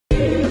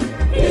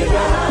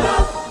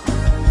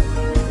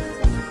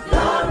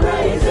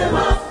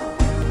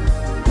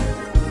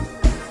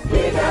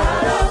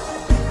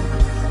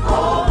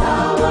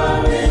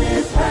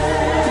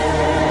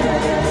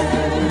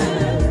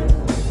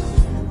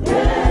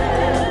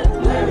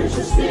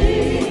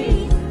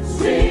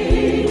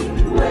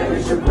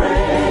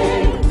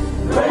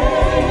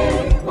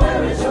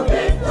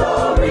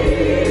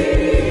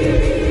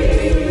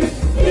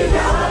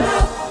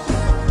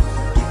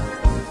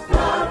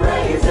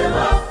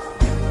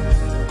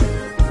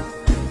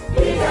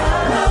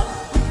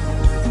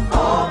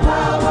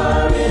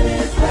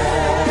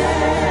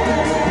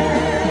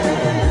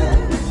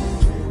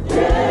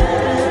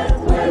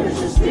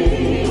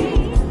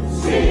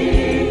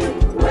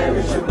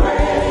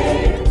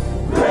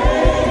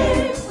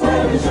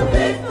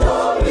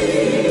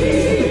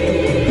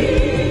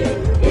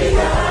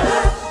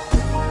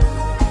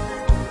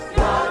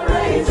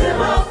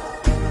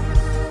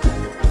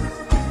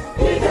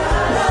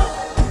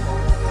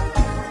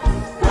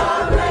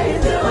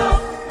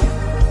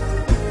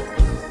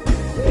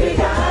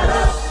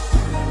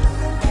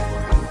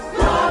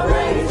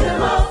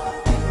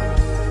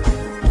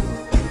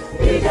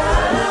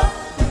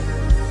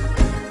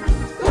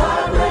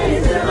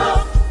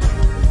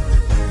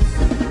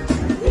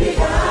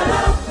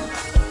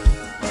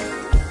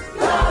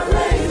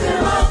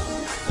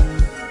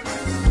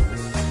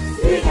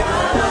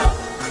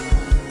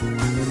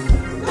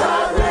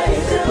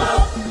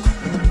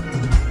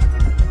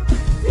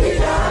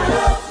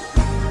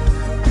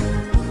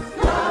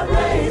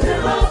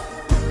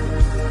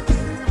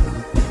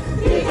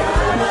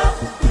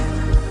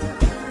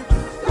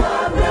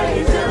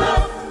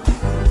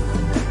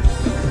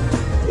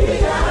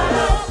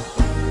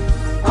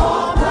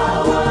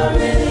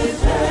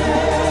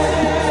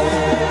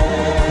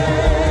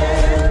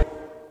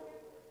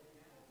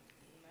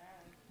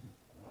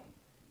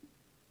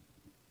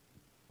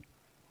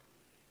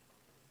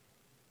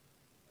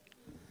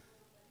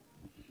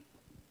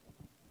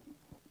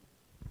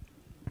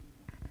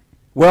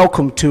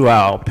Welcome to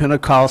our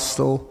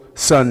Pentecostal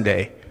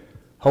Sunday,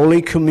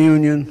 Holy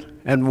Communion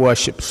and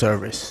worship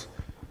service.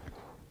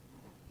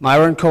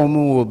 Myron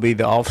Coleman will be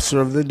the officer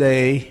of the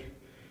day.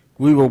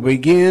 We will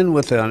begin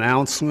with the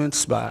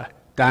announcements by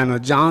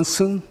Dinah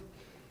Johnson,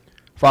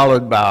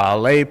 followed by our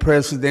lay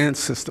president,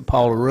 Sister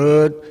Paula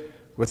Rudd,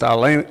 with our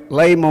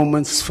lay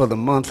moments for the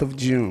month of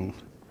June.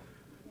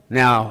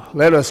 Now,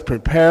 let us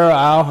prepare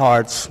our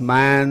hearts,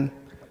 mind,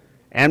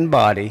 and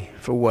body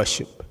for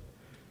worship.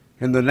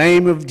 In the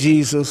name of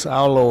Jesus,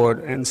 our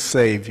Lord and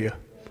Savior,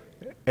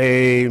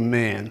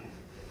 amen.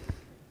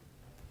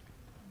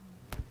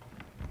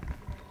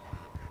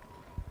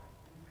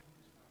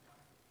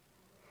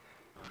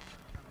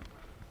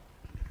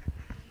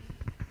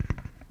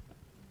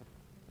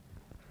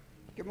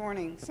 Good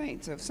morning,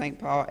 saints of St.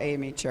 Paul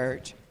AME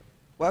Church.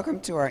 Welcome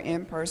to our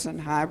in-person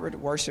hybrid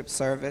worship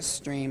service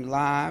streamed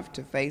live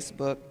to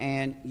Facebook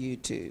and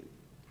YouTube.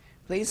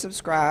 Please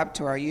subscribe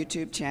to our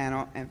YouTube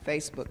channel and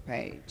Facebook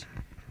page.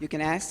 You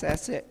can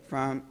access it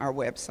from our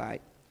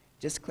website.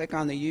 Just click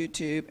on the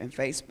YouTube and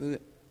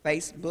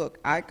Facebook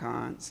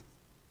icons.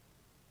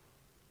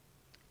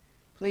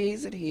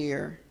 Please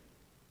adhere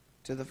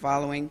to the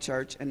following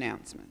church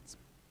announcements.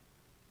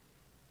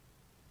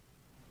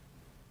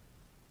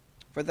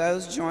 For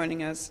those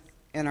joining us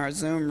in our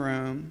Zoom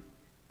room,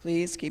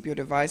 please keep your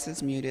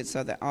devices muted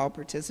so that all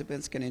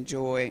participants can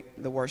enjoy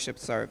the worship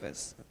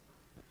service.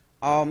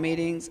 All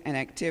meetings and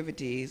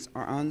activities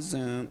are on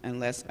Zoom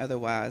unless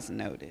otherwise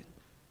noted.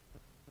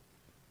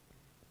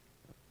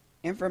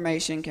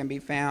 Information can be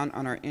found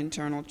on our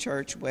internal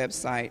church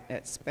website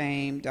at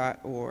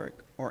spame.org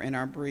or in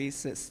our Breeze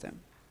system.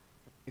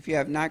 If you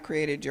have not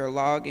created your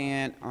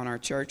login on our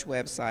church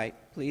website,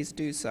 please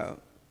do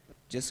so.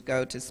 Just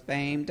go to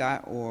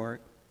spame.org,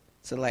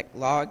 select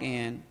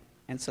Login,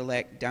 and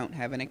select Don't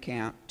Have an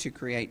Account to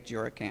create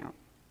your account.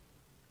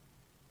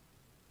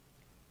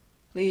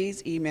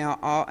 Please email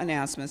all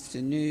announcements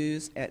to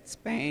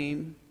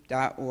news@spame.org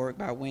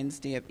by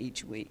Wednesday of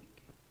each week.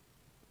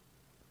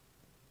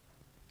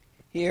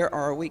 Here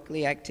are our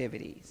weekly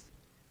activities.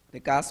 The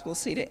Gospel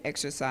Seated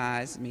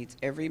Exercise meets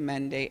every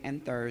Monday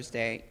and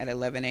Thursday at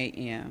 11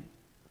 a.m.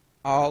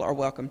 All are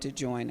welcome to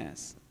join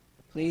us.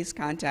 Please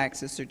contact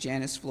Sister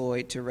Janice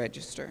Floyd to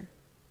register.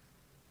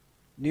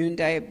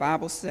 Noonday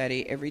Bible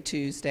Study every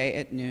Tuesday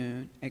at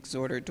noon,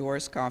 Exhorter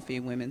Doris Coffey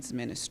Women's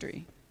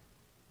Ministry.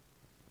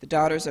 The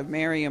Daughters of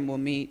Miriam will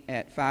meet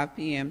at 5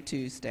 p.m.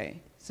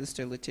 Tuesday,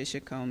 Sister Letitia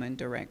Coleman,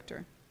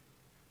 Director.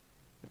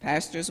 The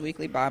Pastor's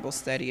Weekly Bible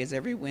Study is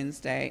every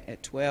Wednesday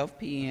at 12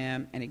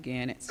 p.m. and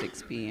again at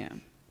 6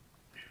 p.m.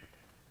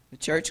 The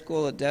Church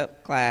School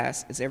Adult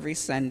Class is every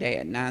Sunday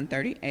at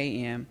 9:30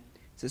 a.m.,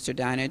 Sister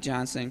Dinah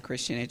Johnson,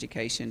 Christian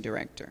Education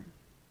Director.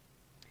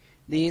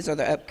 These are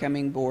the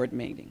upcoming board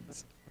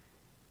meetings.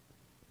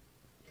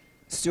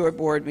 Steward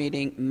Board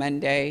meeting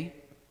Monday,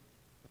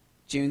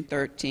 June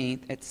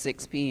 13th at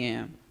 6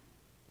 p.m.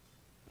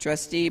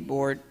 Trustee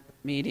Board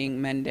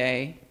meeting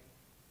Monday,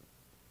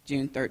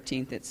 June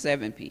 13th at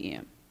 7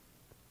 p.m.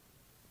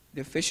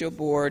 The official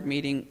board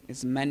meeting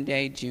is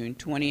Monday, June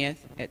 20th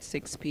at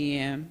 6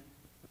 p.m.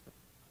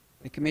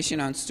 The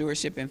Commission on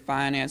Stewardship and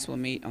Finance will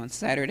meet on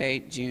Saturday,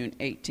 June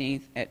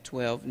 18th at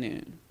 12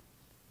 noon.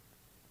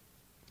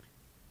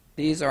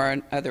 These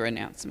are other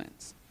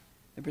announcements.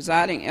 The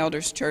Presiding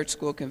Elders Church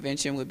School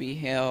Convention will be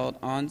held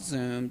on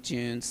Zoom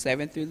June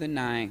 7th through the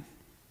 9th.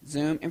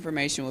 Zoom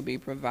information will be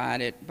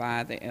provided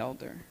by the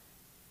elder.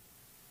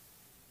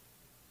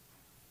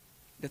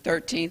 The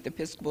 13th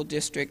Episcopal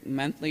District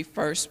monthly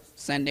First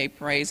Sunday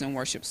Praise and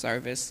Worship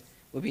Service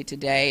will be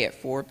today at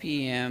 4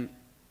 p.m.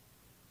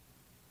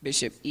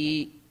 Bishop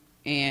E.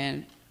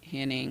 Ann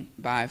Henning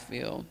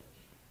Byfield.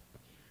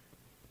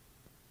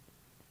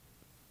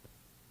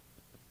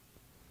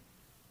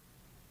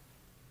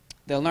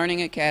 The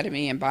Learning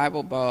Academy and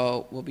Bible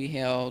Bowl will be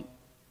held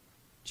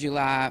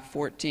July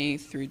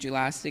 14th through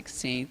July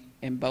 16th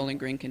in Bowling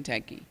Green,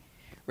 Kentucky.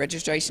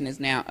 Registration is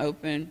now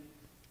open.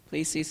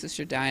 Please see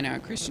Sister Dinah, our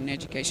Christian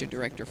Education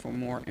Director, for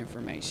more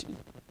information.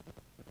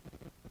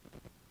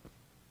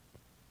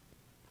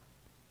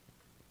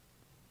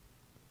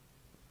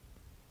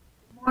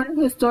 Good morning,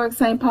 historic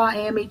St. Paul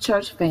AME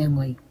Church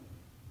family.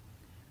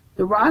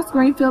 The Ross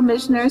Greenfield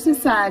Missionary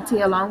Society,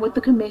 along with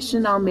the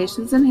Commission on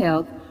Missions and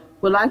Health,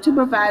 would like to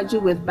provide you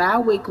with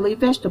bi-weekly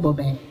vegetable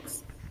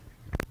bags.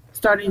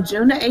 Starting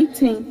June the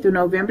 18th through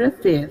November the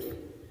 5th,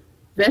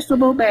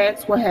 vegetable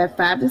bags will have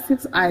 5 to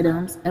 6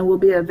 items and will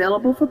be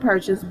available for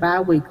purchase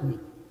bi-weekly.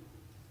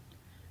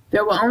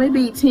 There will only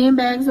be 10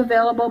 bags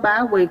available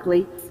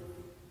bi-weekly.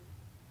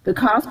 The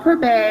cost per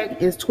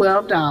bag is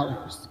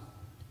 $12.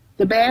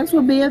 The bags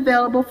will be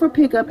available for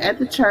pickup at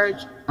the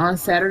church on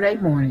Saturday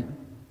morning.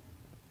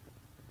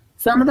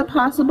 Some of the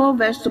possible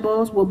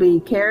vegetables will be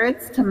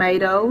carrots,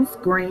 tomatoes,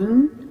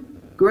 green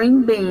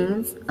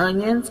beans,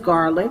 onions,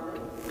 garlic,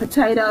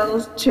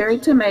 potatoes, cherry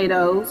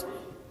tomatoes,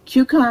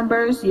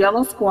 cucumbers,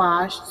 yellow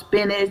squash,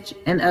 spinach,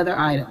 and other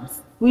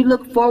items. We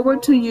look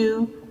forward to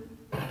you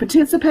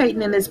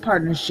participating in this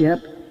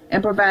partnership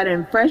and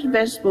providing fresh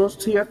vegetables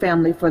to your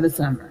family for the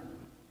summer.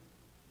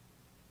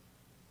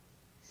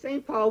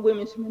 St. Paul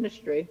Women's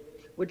Ministry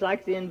would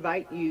like to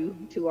invite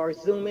you to our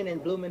Zooming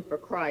and Blooming for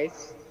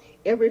Christ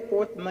every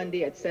fourth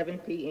Monday at 7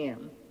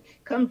 p.m.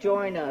 Come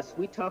join us.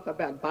 We talk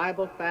about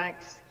Bible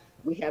facts.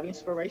 We have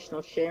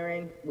inspirational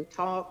sharing. We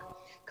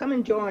talk. Come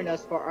and join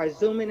us for our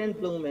Zooming and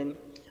Blooming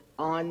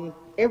on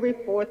every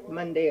fourth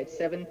Monday at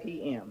 7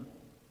 p.m.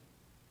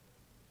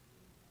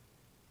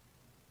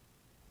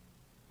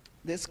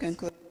 This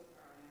concludes.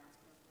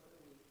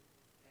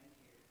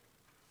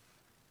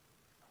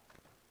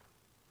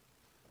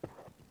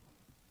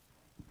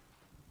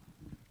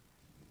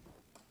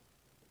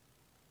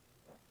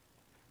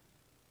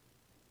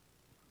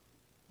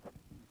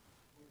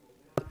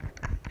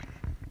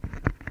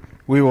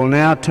 We will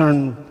now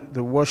turn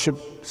the worship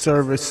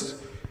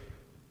service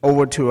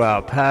over to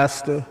our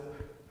pastor,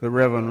 the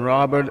Reverend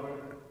Robert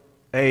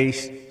A.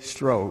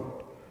 Strode.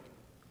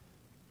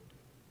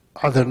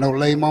 Are there no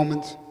lay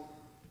moments?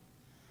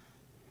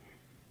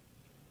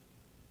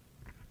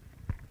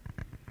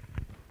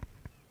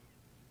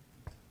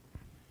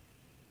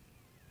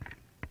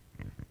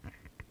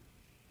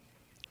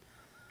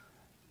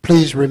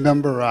 Please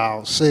remember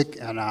our sick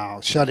and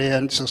our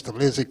shut-in, Sister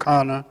Lizzie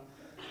Connor,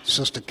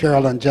 Sister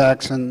Carolyn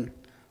Jackson,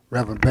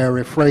 Reverend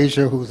Barry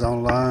Frazier, who's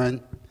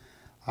online,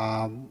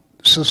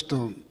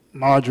 Sister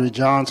Marjorie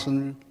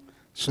Johnson,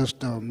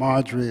 Sister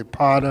Marjorie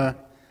Potter,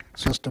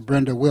 Sister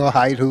Brenda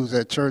Wilhite, who's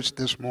at church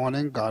this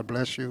morning, God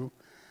bless you,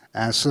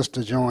 and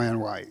Sister Joanne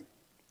White.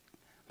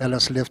 Let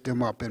us lift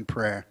them up in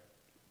prayer.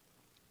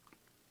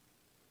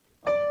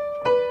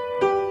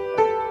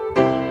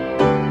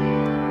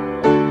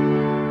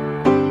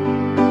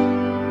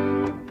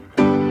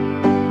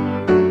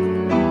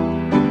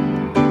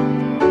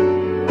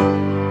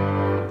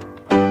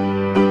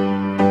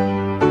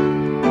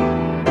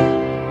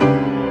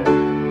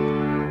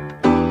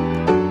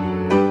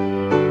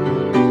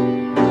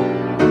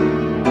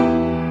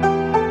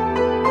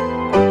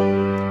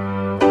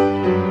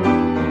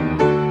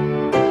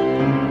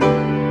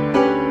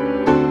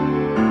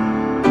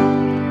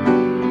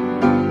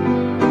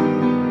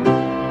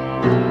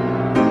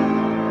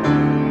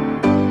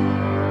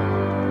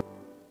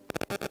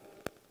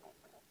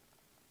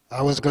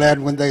 I was glad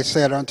when they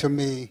said unto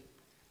me,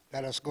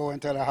 let us go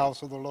into the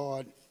house of the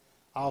Lord.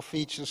 Our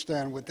feet shall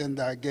stand within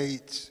thy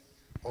gates,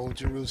 O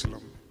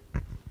Jerusalem.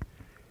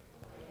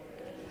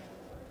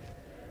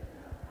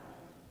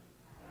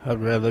 I'd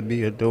rather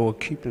be a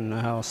doorkeeper in the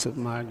house of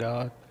my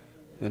God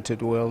than to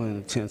dwell in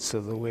the tents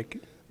of the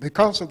wicked.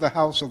 Because of the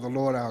house of the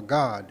Lord our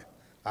God,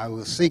 I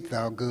will seek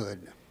thou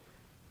good.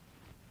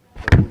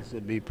 Those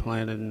that be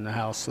planted in the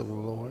house of the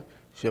Lord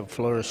shall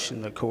flourish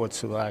in the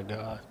courts of our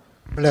God.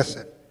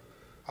 Blessed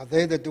are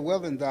they that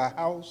dwell in thy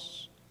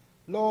house.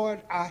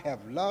 Lord, I have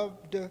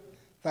loved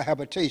thy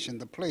habitation,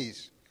 the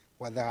place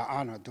where thy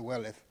honor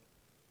dwelleth.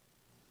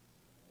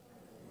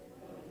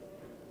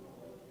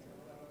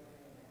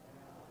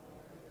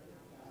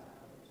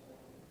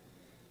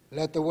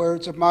 Let the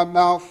words of my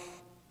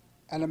mouth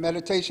and the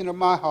meditation of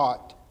my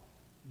heart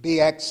be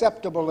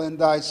acceptable in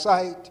thy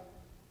sight,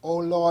 O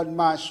Lord,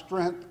 my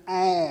strength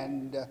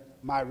and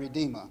my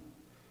Redeemer.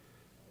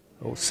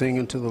 O sing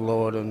unto the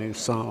Lord a new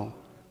song,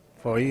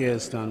 for he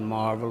has done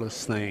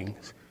marvelous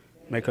things.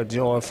 Make a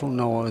joyful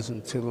noise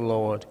unto the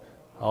Lord,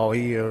 all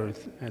ye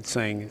earth, and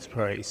sing his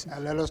praise.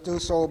 And let us do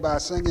so by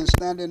singing,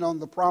 standing on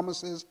the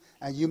promises,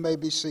 and you may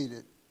be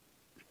seated.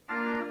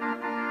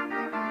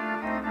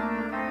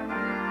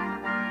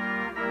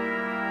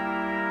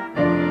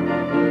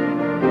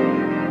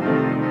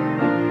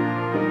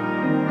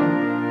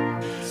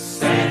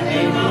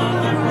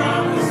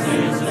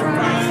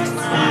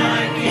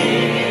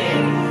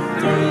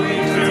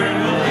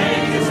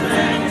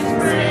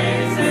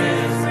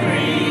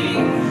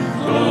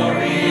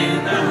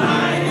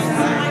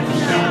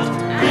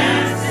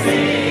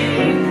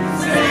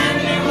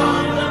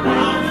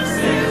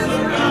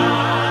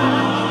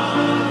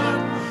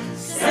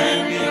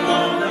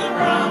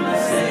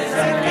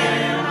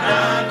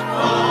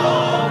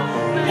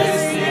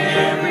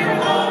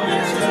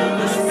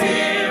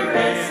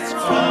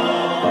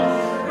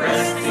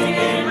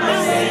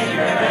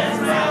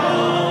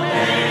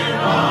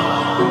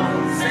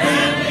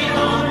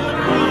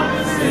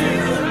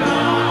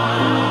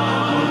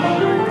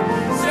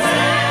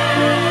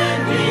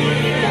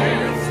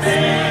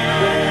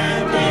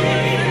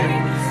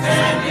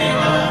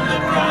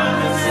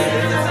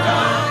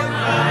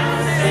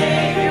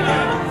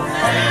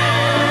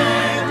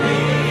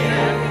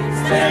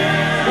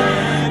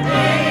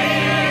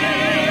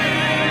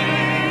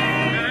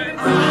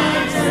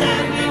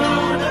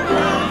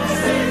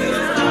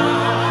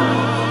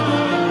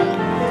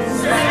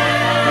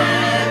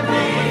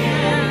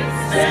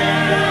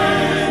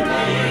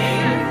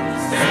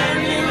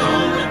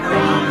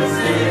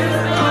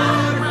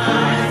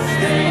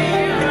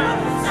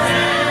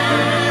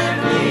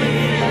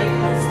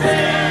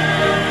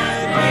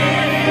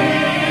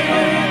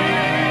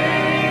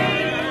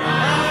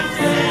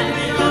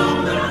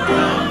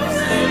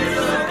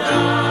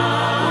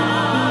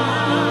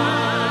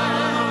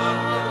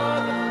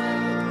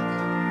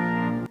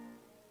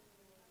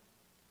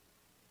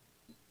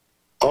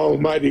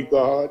 Almighty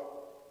God,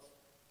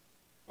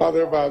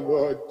 Father of our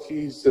Lord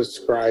Jesus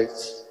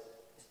Christ,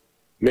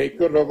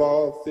 maker of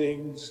all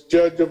things,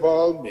 judge of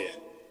all men,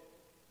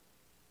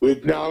 we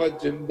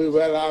acknowledge and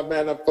bewail our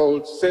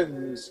manifold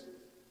sins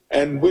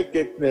and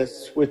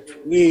wickedness which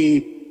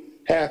we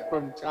have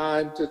from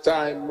time to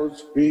time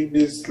most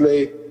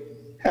grievously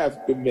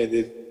have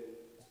committed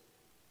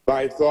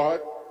by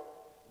thought,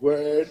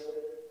 word,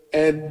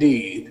 and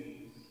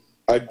deed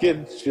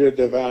against your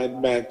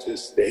divine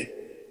majesty,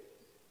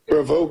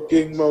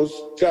 provoking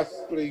most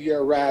justly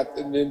your wrath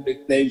and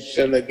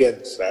indignation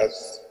against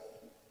us.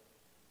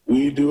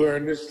 We do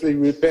earnestly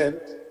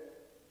repent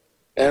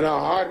and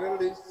are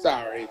heartily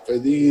sorry for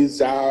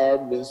these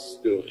our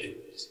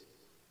misdoings.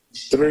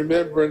 The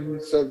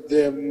remembrance of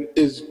them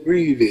is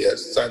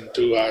grievous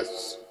unto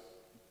us.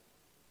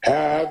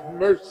 Have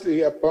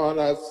mercy upon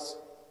us.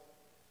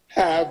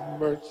 Have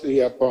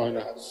mercy upon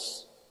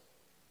us.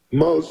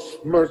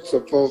 Most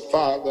merciful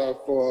Father,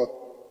 for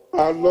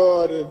our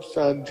Lord and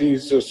Son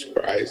Jesus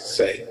Christ's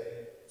sake,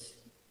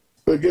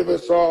 forgive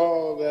us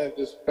all that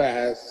is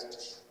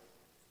past,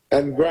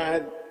 and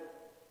grant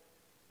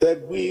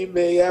that we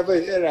may ever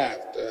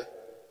hereafter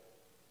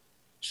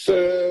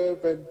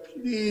serve and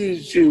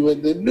please you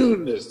in the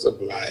newness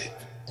of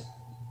life,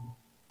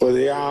 for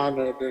the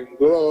honor and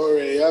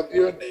glory of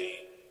your name.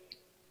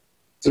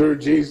 Through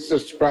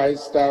Jesus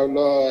Christ our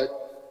Lord.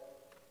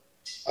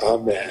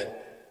 Amen.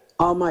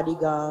 Almighty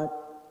God,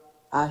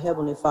 our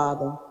Heavenly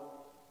Father,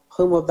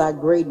 whom of thy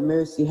great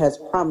mercy has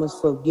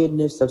promised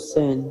forgiveness of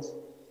sins,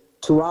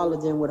 to all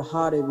of them with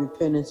hearty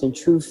repentance and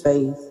true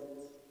faith,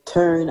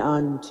 turn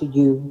unto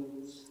you.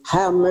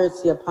 Have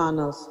mercy upon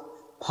us,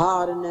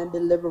 pardon and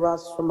deliver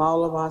us from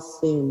all of our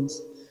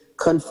sins,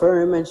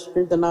 confirm and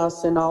strengthen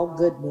us in all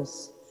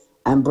goodness,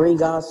 and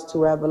bring us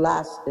to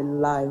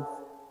everlasting life.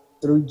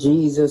 Through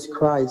Jesus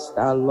Christ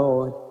our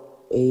Lord.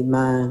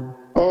 Amen.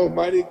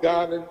 Almighty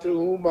God, unto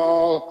whom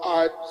all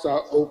hearts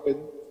are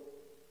open,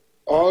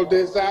 all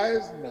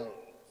desires known,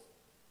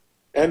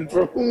 and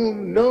for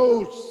whom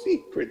no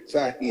secrets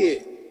are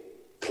hid,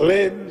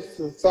 cleanse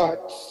the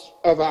thoughts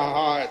of our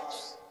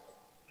hearts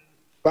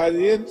by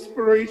the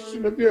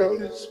inspiration of your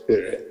Holy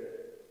Spirit,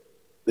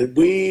 that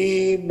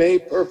we may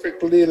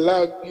perfectly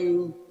love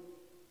you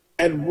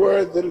and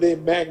worthily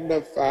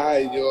magnify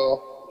your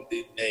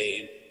holy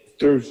name.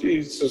 Through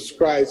Jesus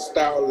Christ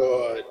our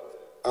Lord.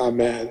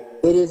 Amen.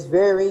 It is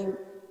very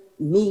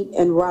meet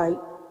and right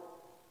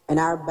and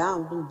our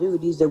bounden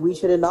duties that we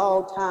should in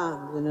all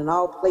times and in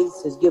all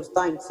places give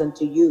thanks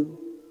unto you,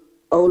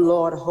 O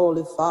Lord,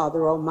 Holy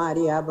Father,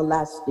 Almighty,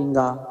 everlasting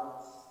God.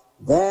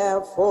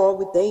 Therefore,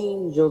 with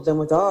angels and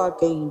with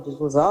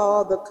archangels, with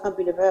all the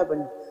company of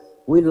heaven,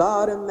 we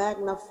laud and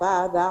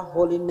magnify thy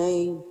holy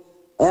name,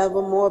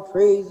 evermore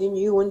praising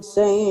you and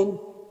saying,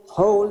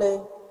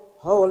 Holy,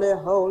 holy,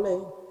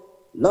 holy,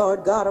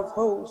 Lord God of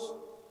hosts,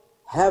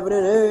 heaven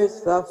and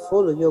earth are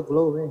full of your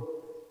glory.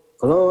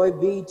 Glory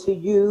be to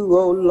you,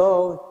 O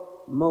Lord,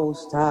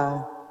 most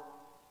high.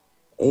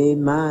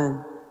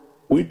 Amen.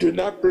 We do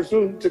not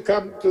presume to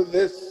come to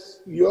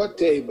this, your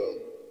table,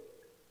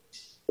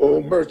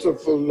 O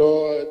merciful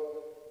Lord,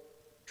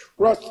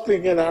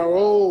 trusting in our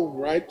own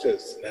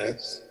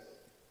righteousness,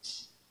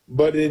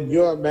 but in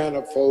your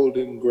manifold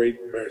and great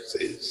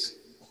mercies.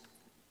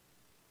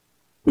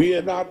 We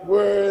are not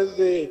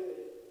worthy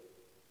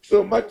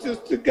so much as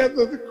to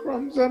gather the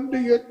crumbs under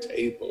your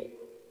table.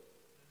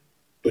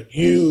 But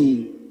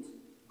you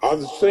are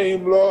the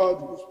same Lord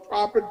whose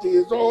property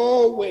is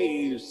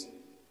always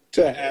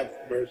to have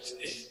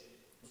mercy.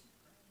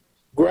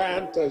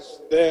 Grant us,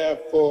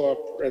 therefore,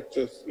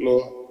 precious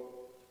Lord,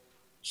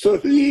 so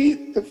to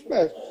eat the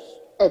flesh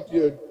of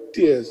your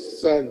dear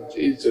Son,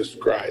 Jesus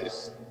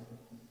Christ,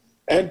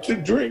 and to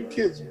drink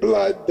his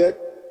blood, that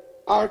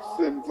our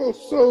sinful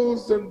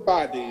souls and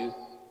bodies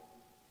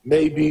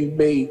may be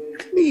made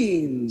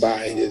clean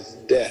by his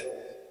death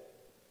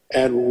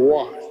and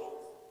washed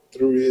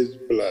through his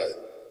blood,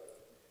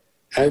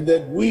 and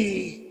that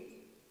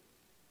we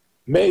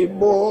may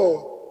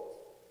more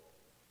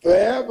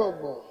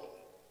forevermore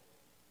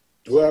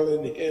dwell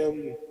in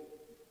him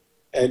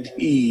and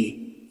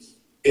he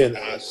in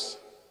us.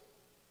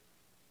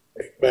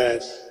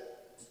 Amen.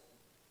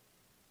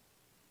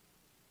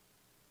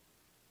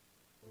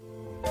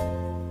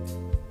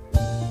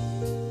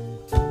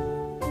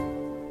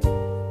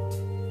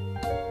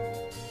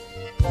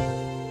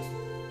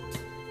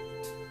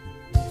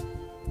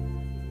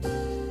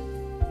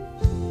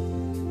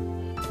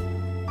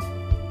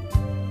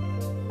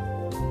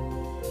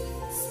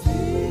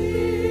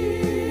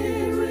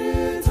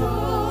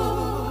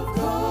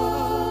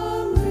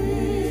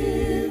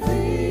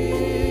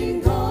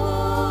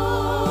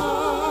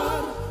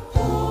 God,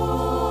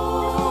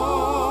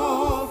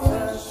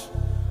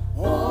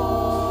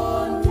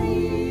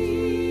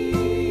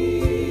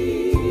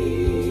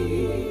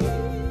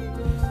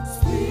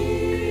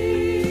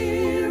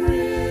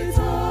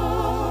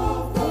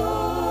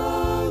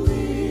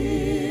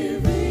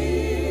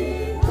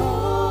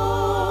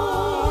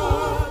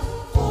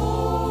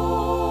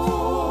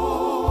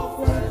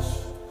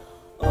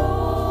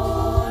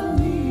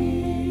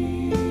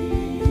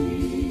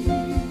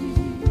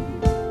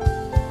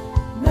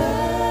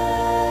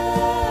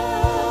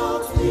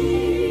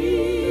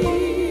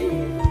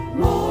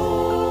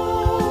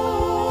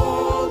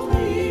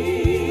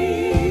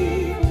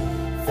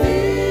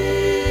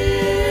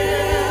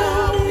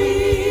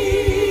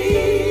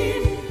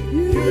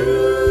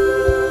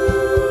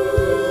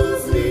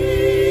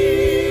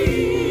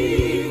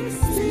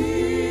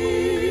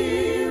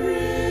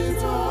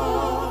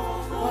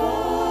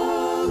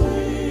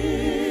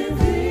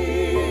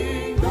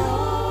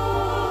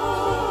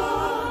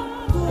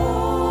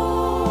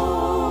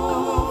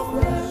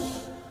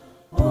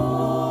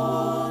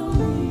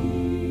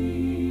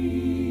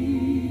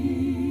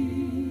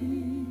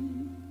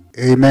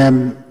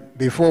 Amen.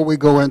 Before we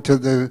go into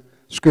the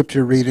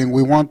scripture reading,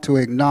 we want to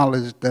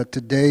acknowledge that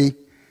today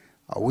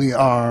we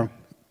are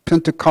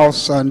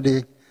Pentecost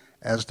Sunday,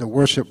 as the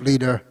worship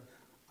leader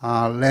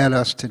led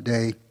us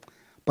today.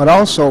 But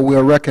also we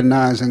are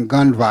recognizing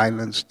gun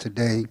violence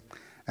today,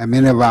 and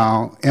many of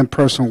our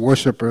in-person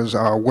worshipers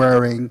are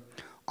wearing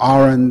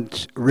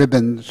orange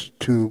ribbons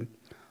to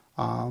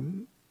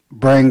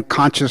bring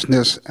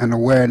consciousness and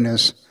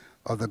awareness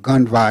of the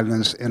gun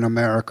violence in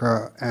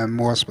America, and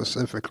more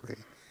specifically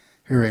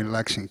here in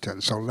Lexington.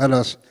 So let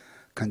us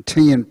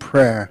continue in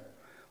prayer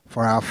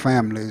for our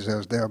families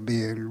as they're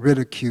being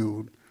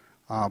ridiculed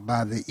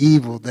by the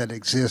evil that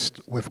exists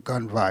with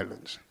gun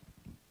violence.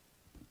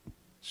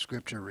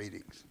 Scripture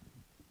readings.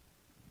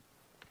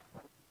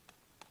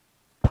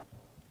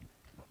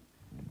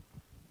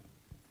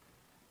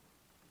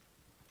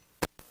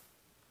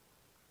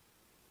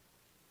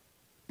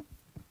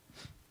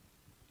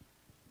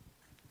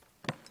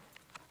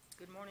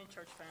 Good morning,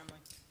 church family.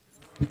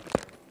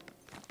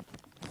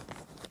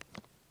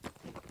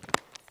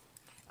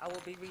 I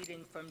will be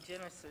reading from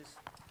Genesis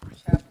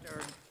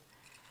chapter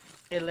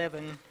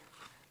 11,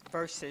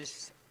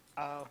 verses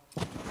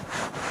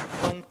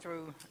 1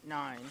 through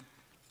 9.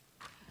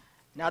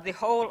 Now the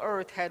whole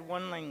earth had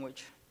one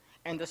language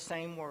and the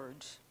same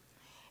words.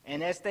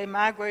 And as they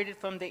migrated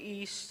from the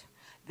east,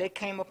 they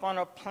came upon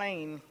a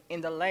plain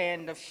in the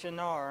land of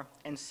Shinar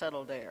and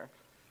settled there.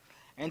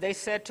 And they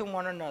said to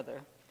one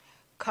another,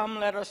 "Come,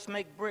 let us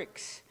make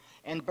bricks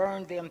and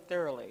burn them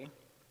thoroughly."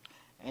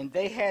 And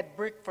they had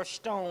brick for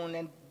stone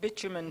and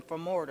bitumen for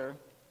mortar.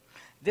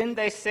 Then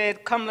they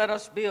said, "Come, let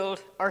us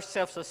build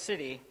ourselves a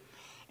city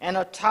and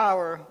a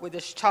tower with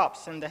its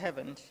tops in the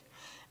heavens,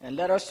 and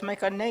let us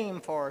make a name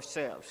for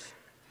ourselves.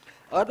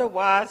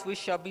 Otherwise we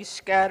shall be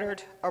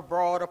scattered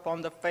abroad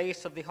upon the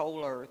face of the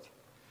whole earth."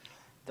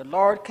 The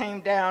Lord came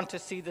down to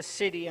see the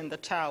city and the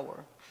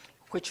tower,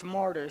 which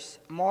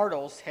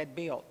mortals had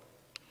built.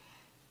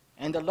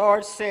 And the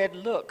Lord said,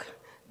 "Look,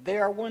 they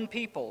are one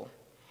people,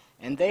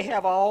 and they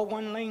have all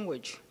one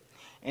language,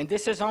 and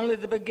this is only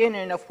the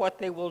beginning of what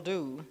they will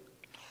do.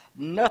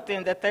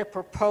 Nothing that they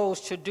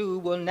propose to do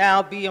will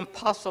now be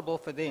impossible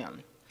for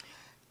them.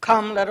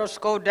 Come, let us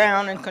go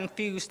down and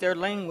confuse their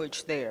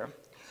language there,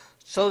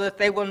 so that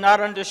they will not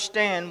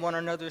understand one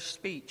another's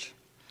speech."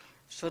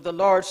 So the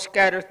Lord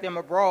scattered them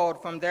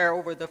abroad from there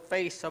over the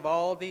face of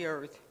all the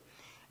earth,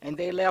 and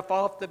they left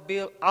off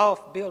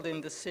building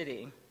the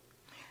city.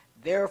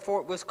 Therefore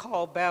it was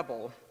called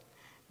Babel,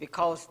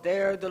 because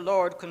there the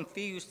Lord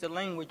confused the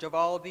language of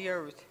all the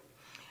earth.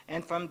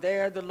 And from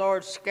there the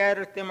Lord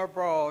scattered them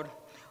abroad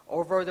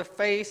over the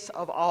face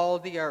of all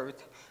the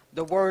earth.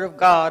 The word of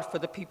God for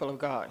the people of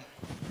God.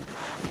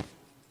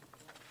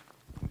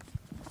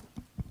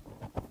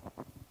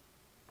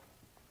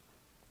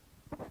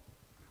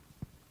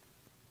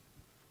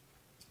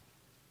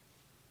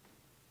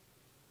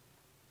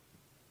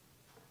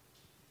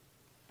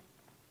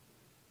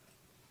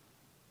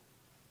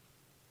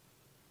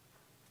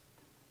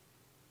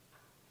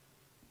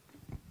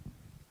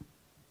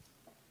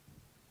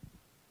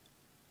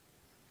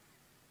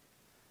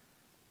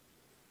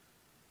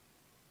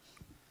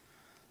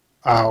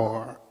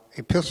 Our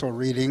epistle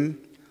reading,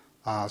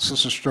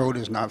 Sister Strode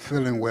is not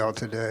feeling well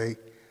today,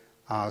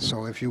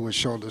 so if you would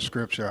show the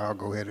scripture, I'll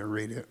go ahead and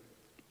read it.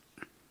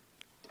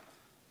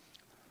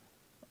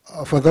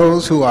 For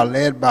those who are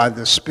led by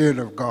the Spirit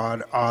of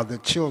God are the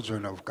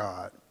children of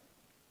God.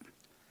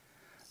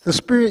 The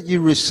Spirit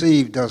you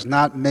receive does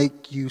not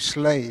make you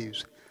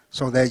slaves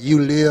so that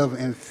you live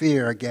in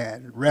fear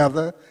again.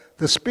 Rather,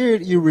 the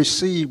Spirit you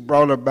received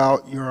brought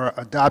about your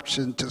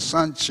adoption to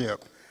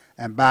sonship,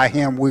 and by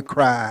him we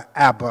cry,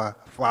 "Abba,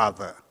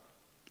 Father."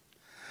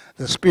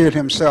 The Spirit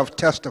himself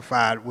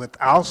testified with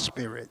our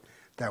spirit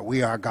that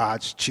we are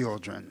God's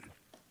children.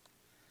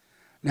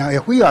 Now,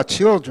 if we are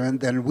children,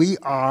 then we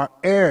are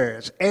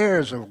heirs,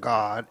 heirs of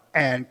God,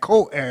 and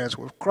co-heirs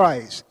with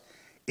Christ,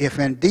 if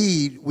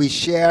indeed we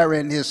share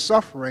in his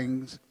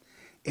sufferings,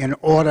 in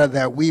order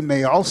that we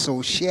may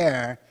also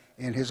share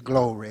in his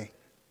glory.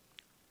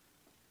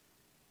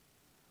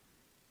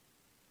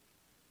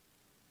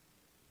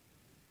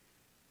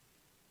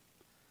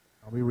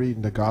 I'll be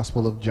reading the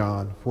Gospel of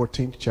John,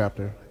 14th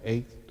chapter,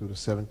 8th through the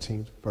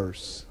 17th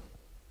verse.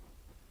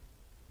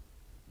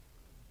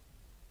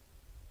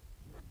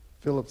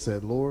 Philip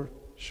said, "Lord,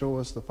 show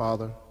us the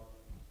Father,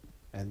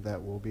 and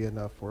that will be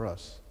enough for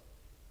us."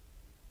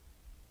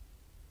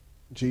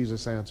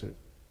 Jesus answered,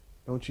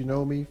 "Don't you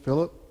know me,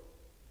 Philip,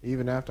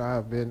 even after I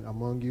have been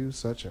among you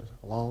such a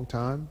long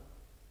time?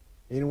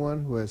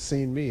 Anyone who has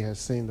seen me has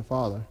seen the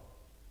Father.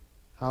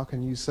 How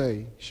can you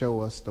say,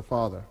 'Show us the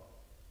Father'?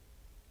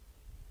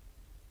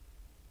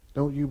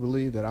 Don't you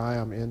believe that I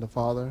am in the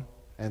Father,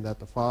 and that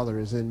the Father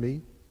is in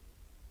me?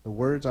 The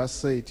words I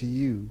say to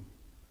you,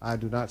 I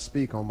do not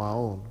speak on my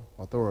own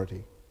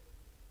authority.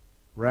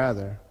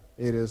 Rather,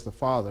 it is the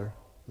Father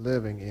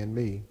living in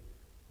me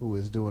who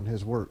is doing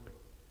his work.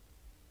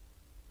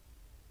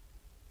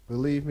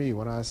 Believe me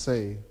when I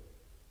say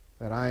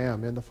that I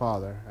am in the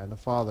Father, and the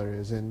Father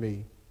is in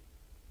me.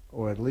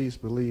 or at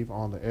least believe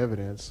on the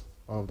evidence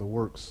of the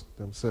works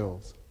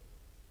themselves.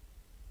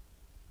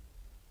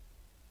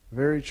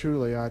 Very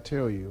truly I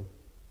tell you,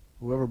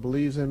 whoever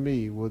believes in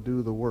me will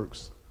do the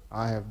works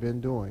I have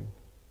been doing,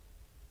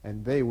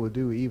 and they will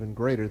do even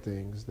greater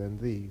things than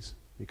these,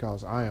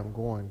 because I am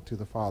going to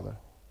the Father.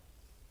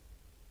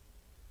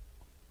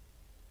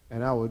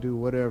 And I will do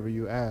whatever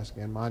you ask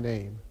in my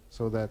name,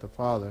 so that the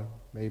Father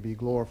may be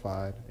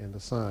glorified in the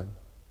Son.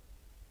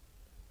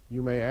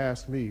 You may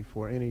ask me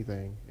for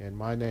anything in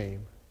my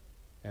name,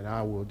 and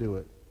I will do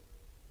it.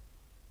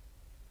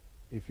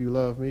 If you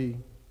love me,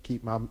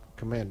 keep my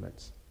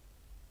commandments.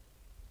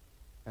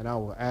 And I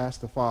will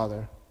ask the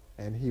Father,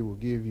 and he will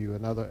give you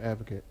another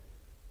advocate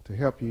to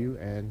help you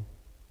and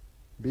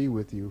be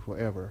with you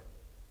forever.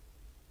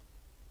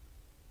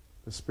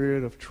 The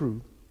Spirit of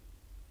truth.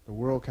 The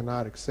world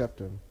cannot accept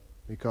him,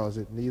 because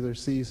it neither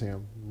sees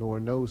him nor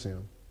knows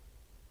him.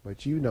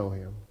 But you know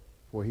him,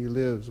 for he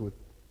lives with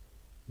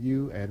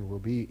you and will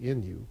be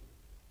in you.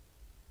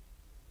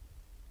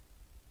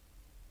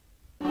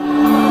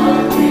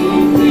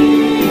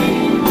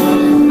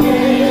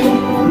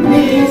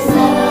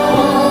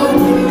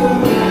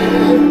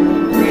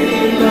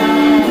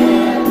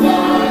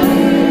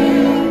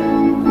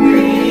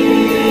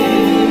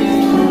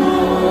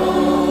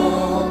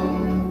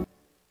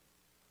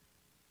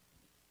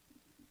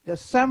 The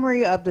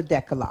summary of the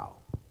Decalogue.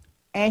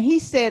 And he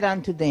said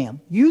unto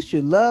them, you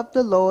should love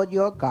the Lord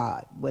your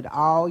God with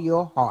all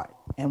your heart,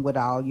 and with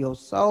all your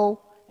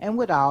soul, and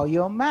with all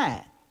your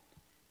mind.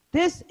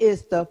 This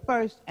is the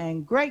first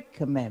and great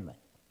commandment.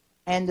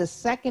 And the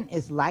second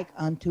is like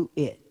unto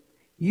it.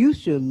 You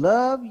should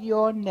love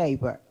your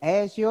neighbor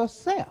as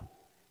yourself.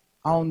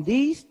 On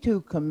these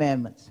two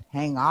commandments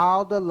hang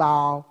all the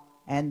law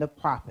and the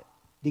prophet.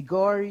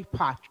 Digori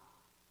Patra.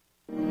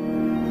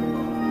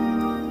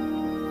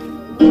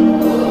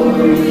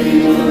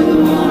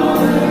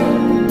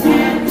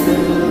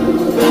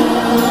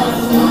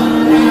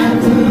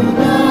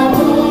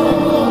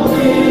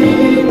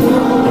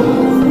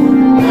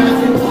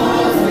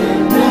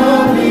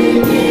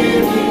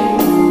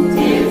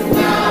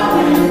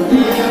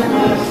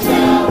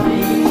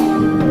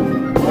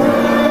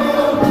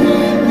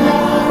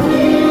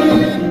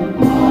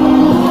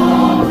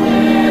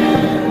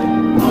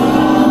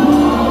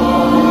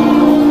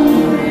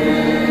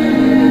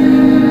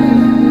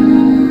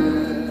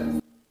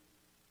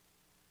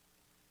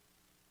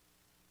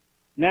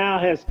 Now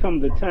has come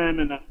the time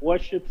in our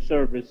worship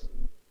service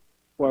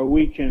where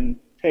we can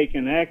take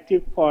an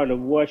active part of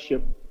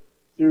worship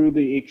through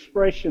the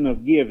expression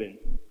of giving.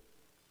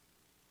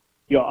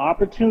 Your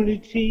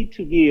opportunity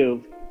to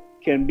give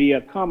can be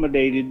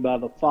accommodated by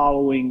the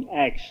following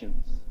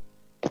actions.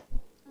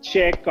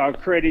 Check or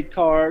credit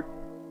card,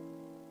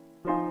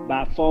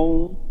 by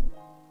phone,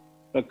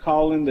 by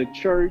calling the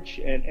church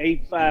at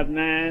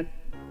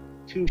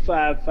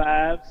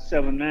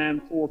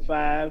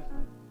 859-255-7945.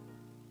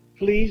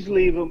 Please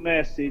leave a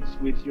message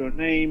with your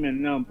name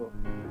and number,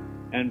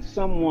 and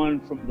someone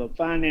from the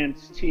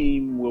finance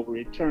team will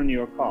return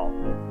your call.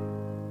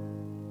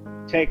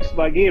 Text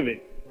by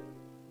giving.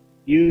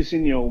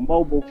 Using your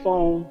mobile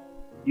phone,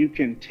 you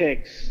can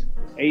text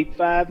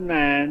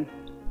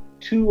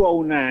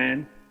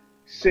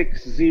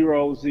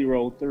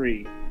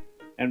 859-209-6003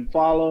 and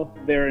follow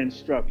their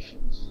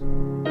instructions.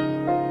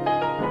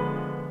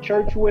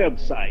 Church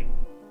website,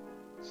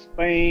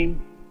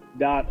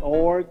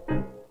 spain.org.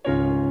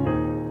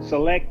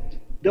 Select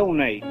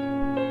Donate.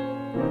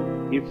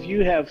 If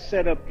you have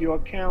set up your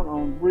account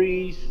on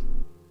Breeze,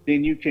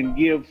 then you can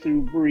give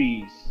through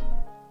Breeze.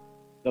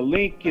 The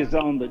link is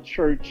on the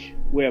church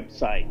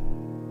website.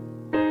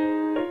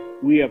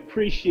 We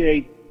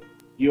appreciate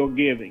your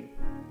giving.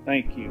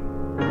 Thank you.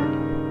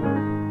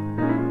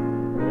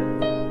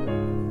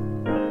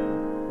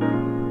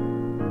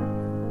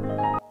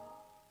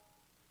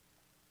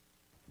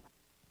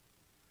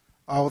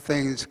 All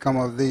things come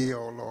of thee,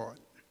 O Lord.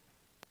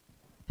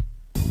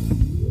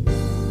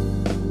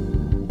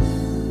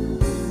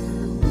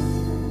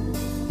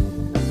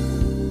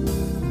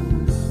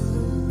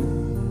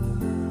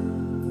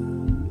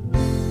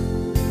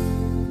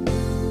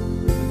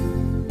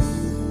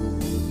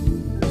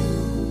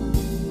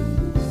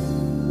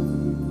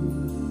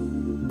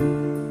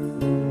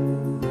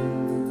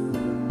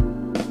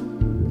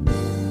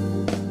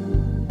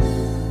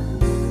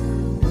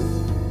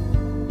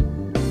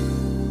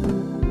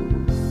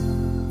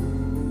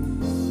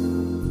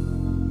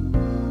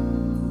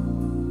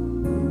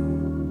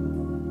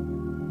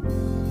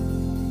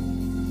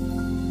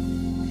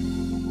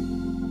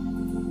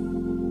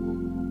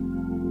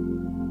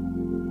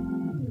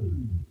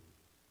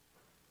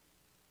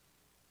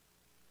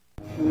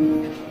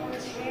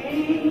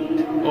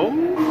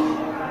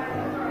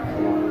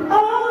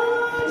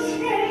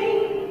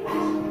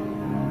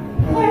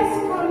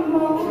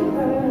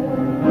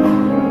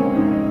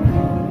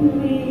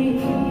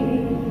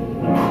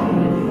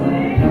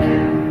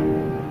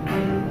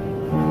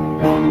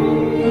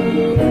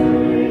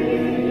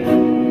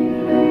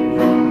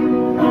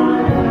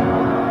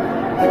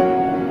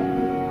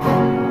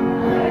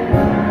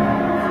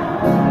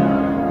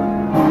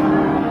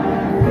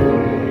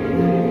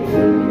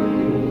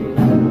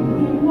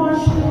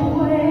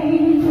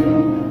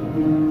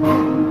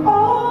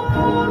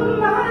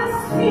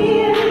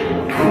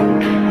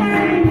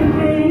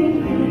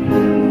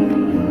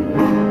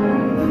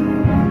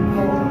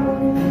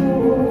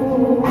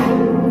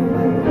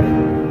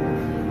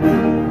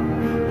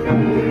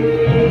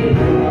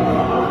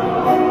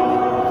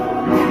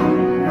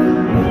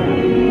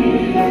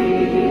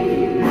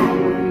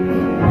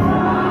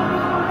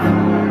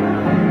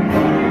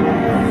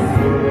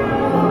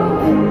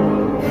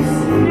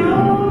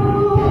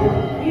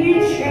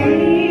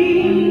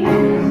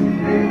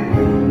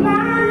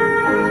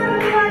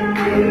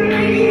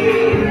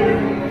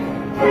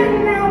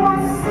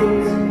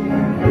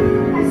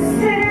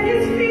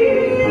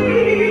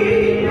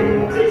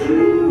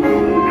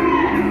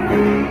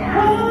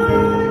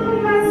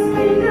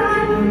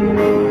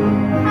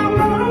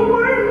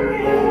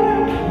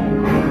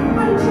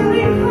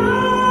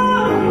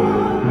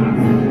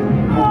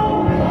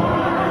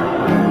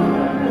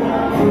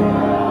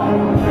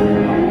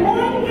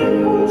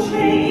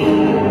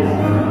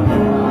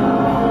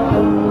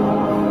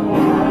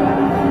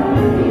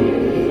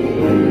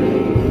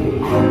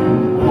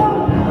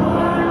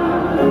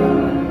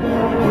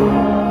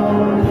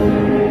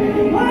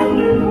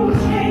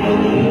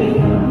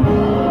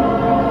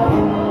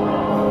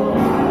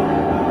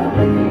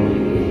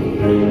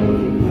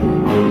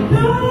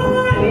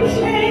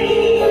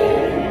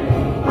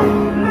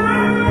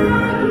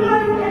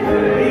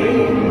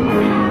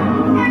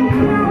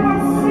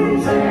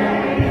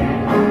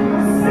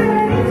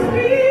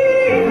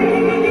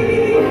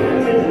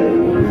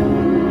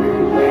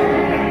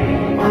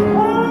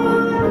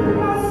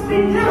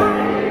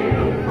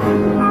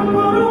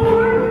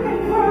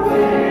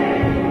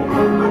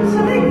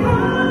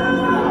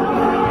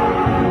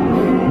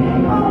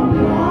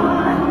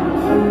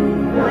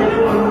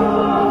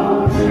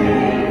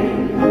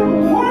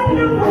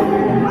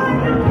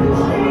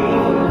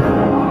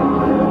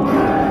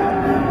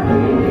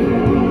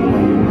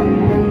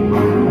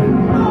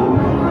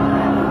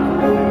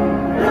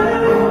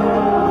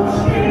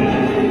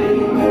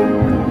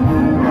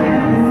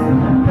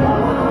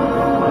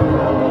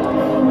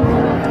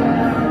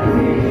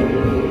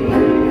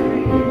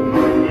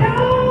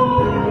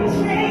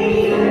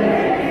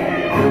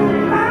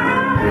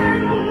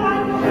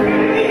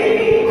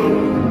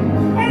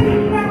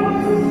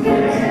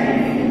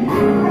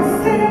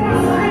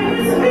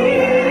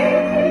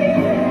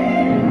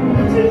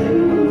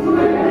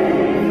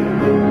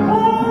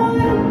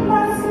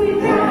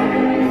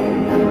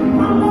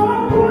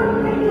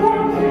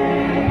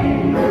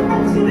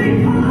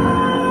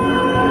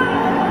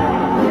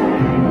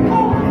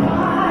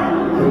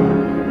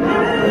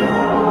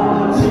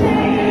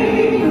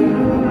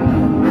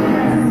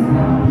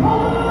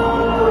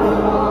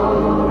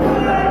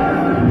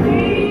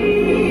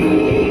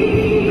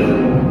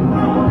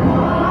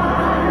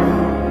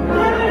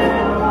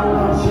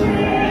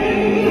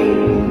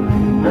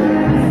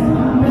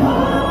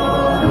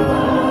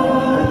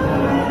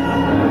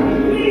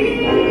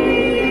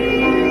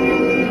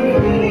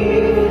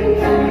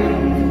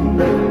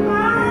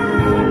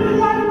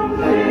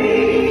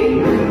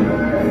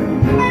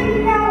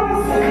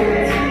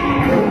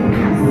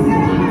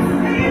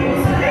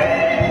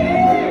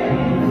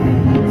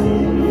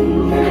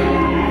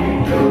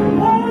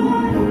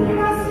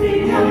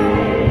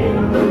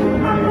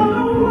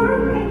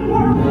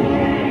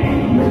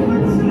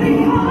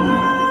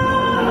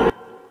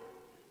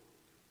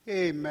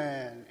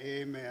 Amen.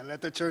 Amen. Let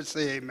the church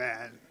say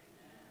amen.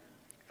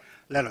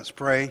 Let us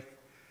pray.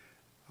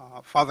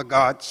 Father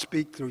God,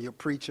 speak through your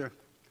preacher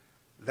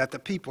that the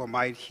people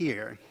might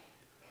hear.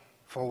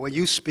 For when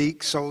you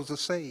speak, souls are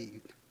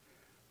saved.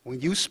 When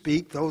you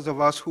speak, those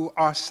of us who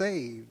are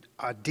saved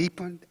are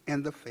deepened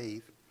in the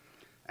faith.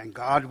 And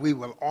God, we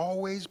will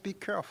always be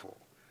careful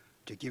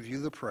to give you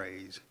the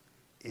praise.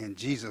 In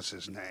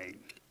Jesus'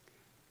 name,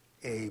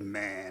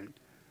 amen.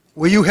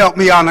 Will you help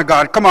me honor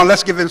God? Come on,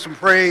 let's give him some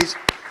praise.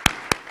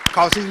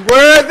 Because he's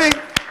worthy.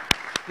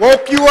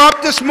 Woke you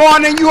up this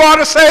morning, you ought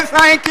to say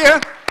thank you.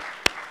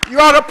 You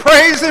ought to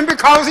praise him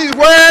because he's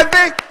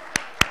worthy.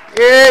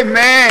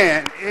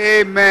 Amen.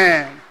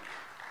 Amen.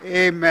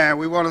 Amen.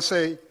 We want to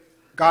say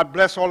God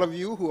bless all of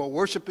you who are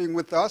worshiping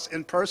with us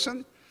in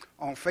person,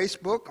 on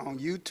Facebook, on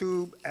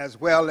YouTube, as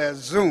well as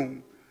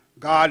Zoom.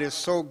 God is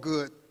so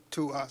good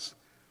to us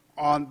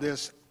on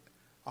this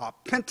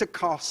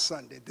Pentecost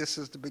Sunday. This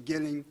is the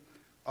beginning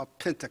of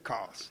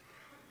Pentecost.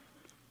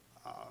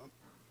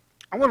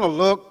 I want to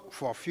look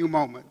for a few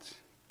moments,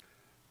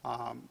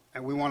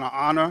 and we want to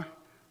honor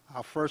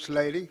our First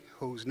Lady,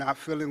 who's not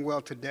feeling well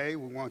today.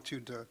 We want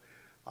you to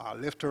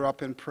lift her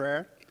up in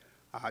prayer.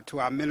 To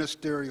our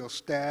ministerial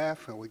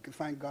staff, and we can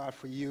thank God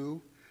for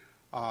you,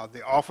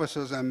 the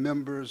officers and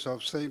members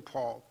of St.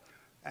 Paul,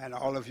 and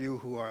all of you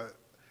who are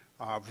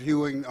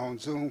viewing on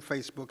Zoom,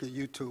 Facebook, and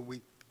YouTube.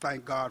 We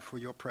thank God for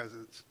your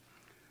presence.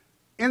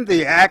 In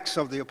the Acts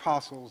of the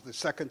Apostles, the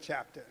 2nd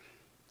chapter,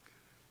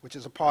 which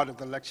is a part of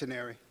the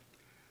lectionary,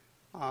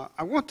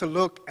 I want to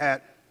look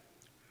at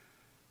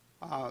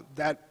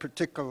that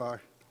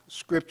particular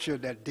scripture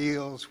that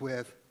deals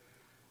with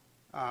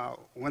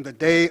when the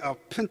day of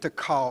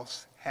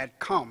Pentecost had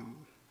come.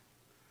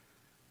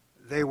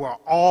 They were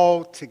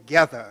all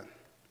together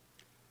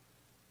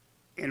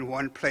in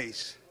one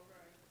place.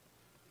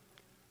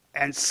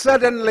 And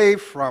suddenly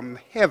from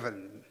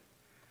heaven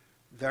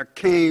there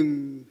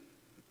came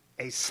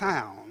a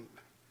sound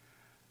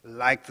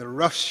like the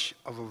rush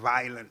of a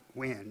violent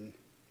wind,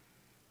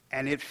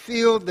 and it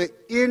filled the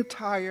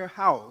entire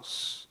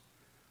house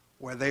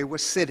where they were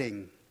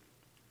sitting.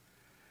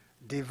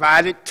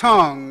 Divided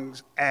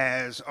tongues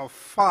as of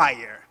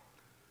fire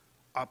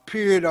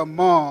appeared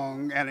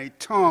among, and a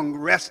tongue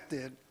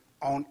rested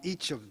on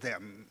each of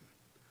them.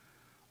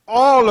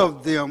 All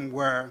of them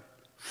were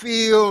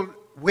filled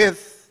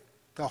with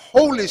the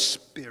Holy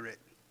Spirit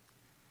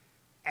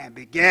and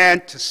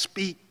began to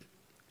speak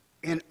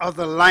in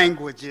other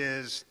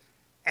languages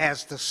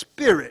as the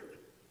Spirit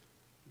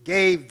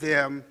gave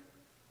them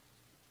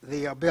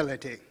the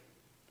ability.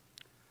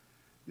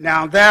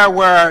 Now there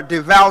were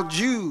devout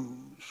Jews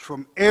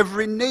from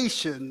every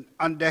nation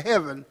under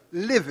heaven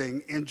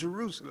living in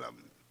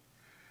Jerusalem.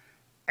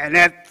 And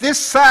at this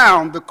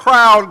sound the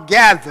crowd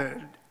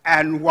gathered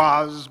and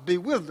was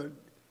bewildered,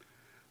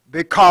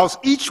 because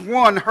each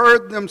one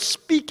heard them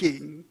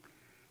speaking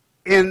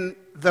in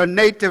the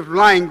native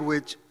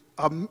language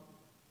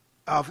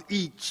of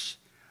each.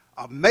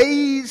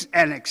 Amazed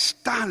and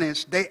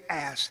astonished, they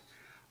asked,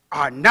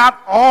 "Are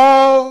not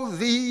all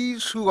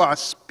these who are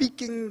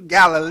speaking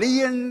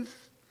Galileans?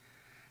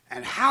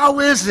 And how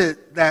is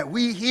it that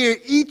we hear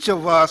each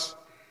of us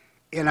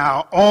in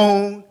our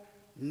own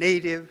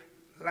native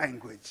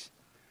language?"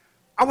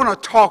 I want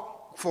to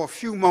talk for a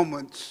few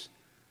moments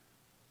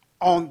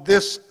on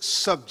this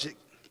subject.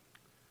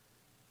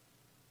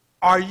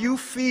 Are you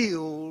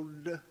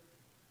filled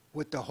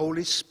with the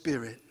Holy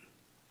Spirit?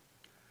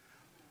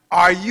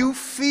 Are you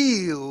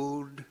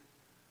filled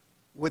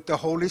with the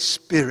Holy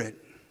Spirit?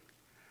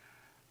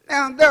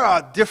 Now, there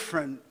are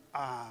different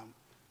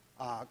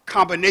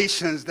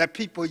combinations that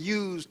people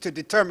use to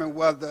determine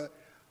whether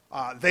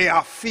they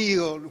are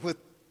filled with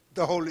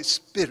the Holy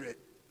Spirit.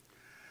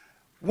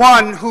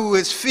 One who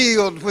is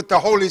filled with the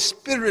Holy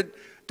Spirit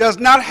does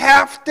not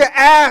have to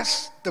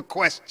ask the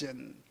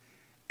question,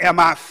 am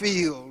I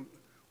filled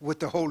with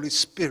the Holy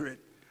Spirit?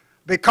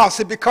 Because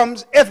it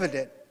becomes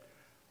evident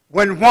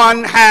when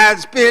one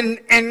has been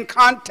in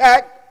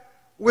contact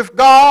with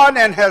God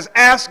and has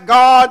asked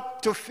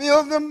God to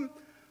fill them.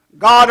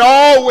 God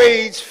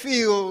always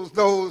fills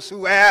those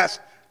who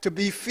ask to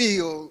be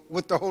filled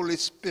with the Holy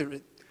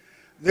Spirit.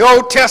 The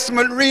Old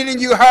Testament reading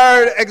you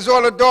heard,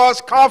 Exhorter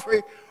Doris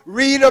Coffey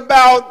read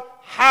about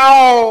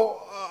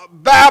how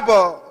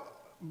Babel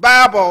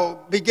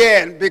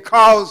began,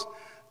 because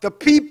the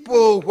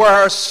people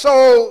were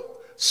so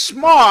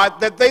smart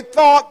that they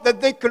thought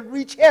that they could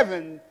reach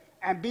heaven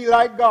and be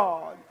like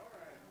God.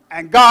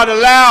 And God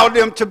allowed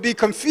them to be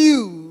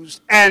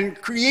confused and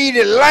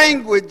created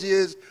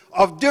languages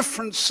of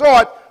different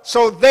sort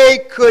so they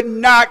could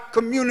not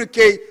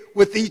communicate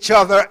with each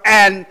other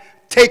and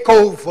take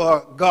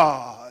over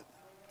God.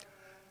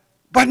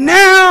 But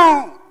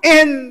now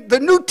in the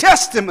New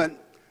Testament,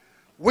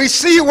 we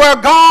see where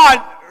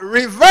God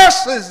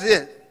reverses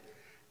it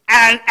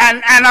and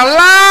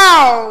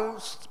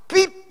allows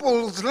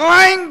people's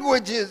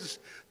languages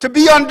to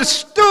be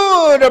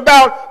understood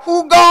about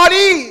who God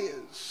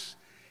is.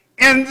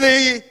 In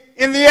the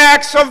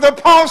Acts of the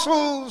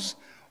Apostles,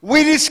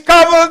 we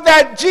discovered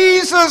that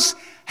Jesus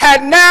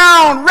had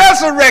now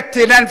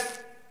resurrected, and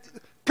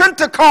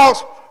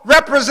Pentecost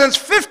represents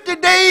 50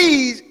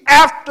 days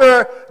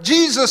after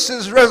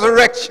Jesus'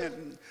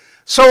 resurrection.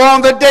 So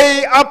on the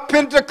day of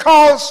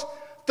Pentecost,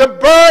 the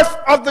birth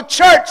of the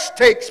church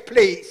takes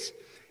place.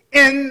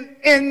 In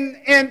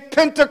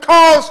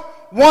Pentecost,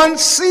 one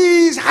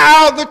sees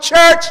how the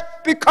church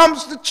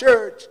becomes the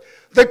church.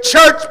 The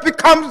church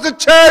becomes the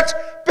church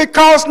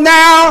because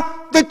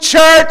now the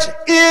church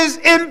is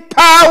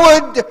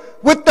empowered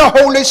with the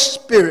Holy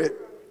Spirit.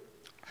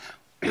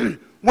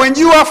 When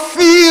you are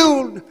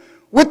filled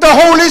with the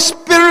Holy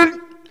Spirit,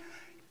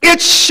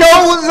 it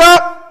shows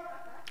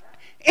up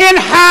in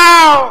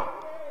how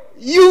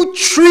you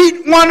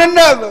treat one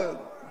another.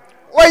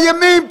 What do you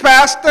mean,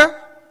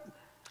 Pastor?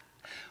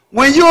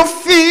 When you're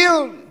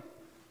filled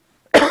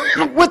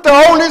with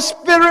the Holy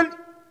Spirit,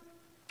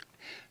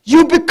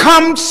 you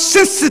become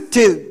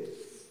sensitive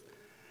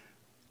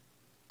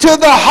to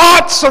the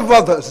hearts of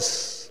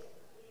others.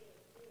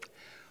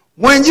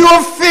 When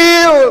you're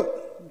filled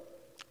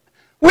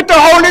with the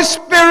Holy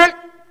Spirit,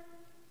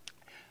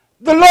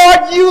 the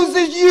Lord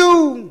uses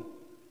you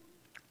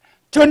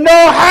to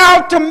know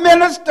how to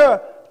minister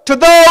to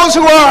those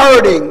who are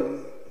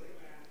hurting.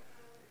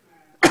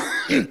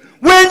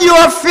 When you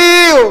are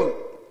filled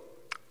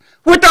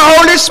with the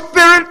Holy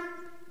Spirit,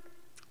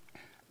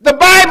 the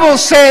Bible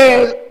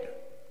says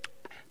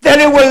that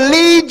it will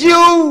lead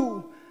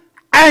you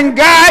and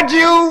guide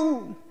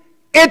you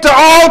into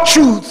all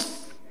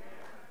truth.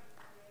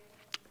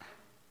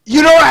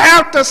 You don't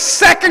have to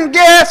second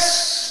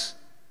guess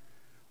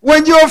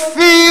when you're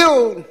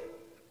filled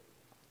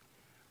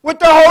with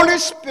the Holy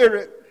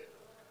Spirit.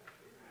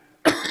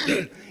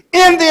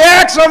 In the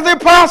Acts of the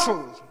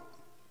Apostles,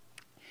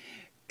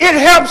 it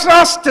helps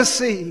us to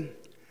see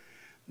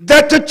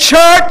that the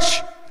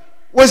church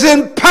was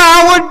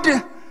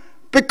empowered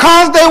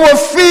because they were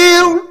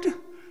filled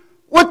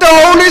with the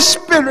Holy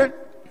Spirit.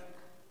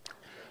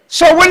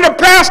 So when the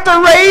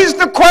pastor raised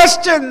the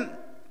question,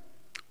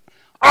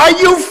 are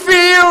you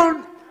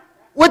filled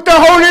with the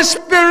Holy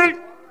Spirit?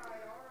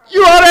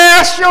 You ought to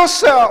ask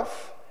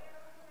yourself,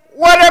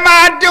 what am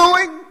I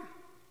doing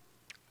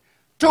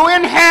to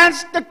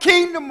enhance the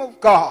kingdom of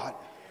God?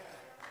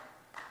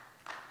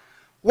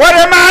 What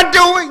am I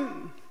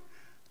doing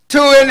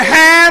to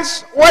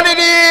enhance what it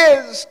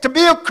is to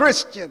be a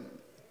Christian?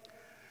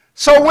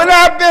 So when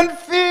I've been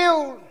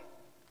filled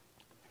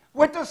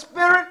with the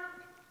Spirit,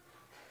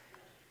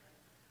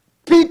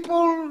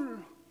 people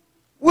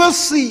will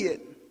see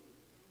it.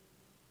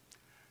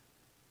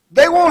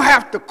 They won't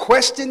have to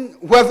question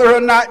whether or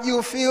not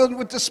you're filled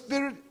with the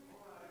Spirit,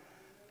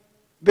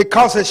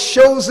 because it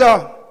shows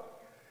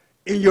up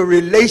in your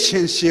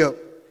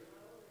relationship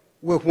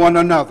with one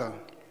another.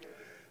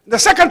 The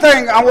second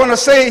thing I want to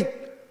say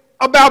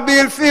about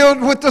being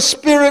filled with the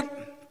Spirit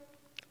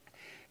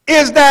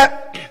is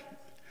that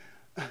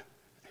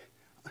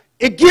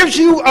it gives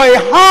you a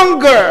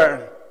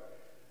hunger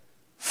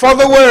for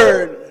the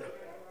Word.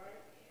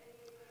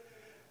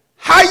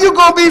 How you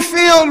going to be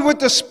filled with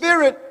the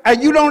Spirit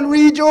and you don't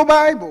read your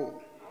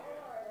Bible?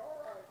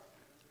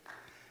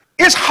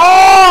 It's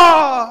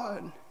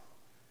hard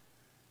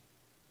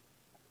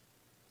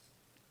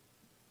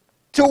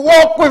to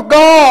walk with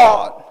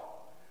God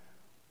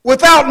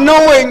without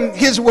knowing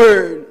His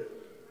Word.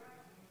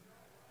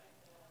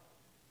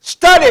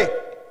 Study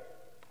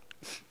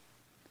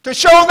to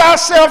show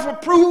thyself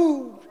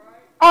approved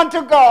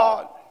unto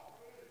God,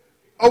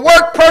 a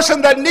work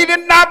person that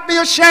needed not be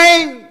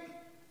ashamed,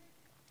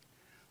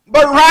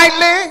 but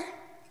rightly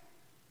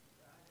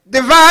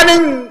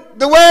dividing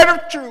the word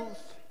of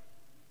truth.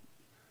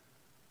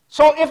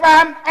 So if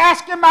I'm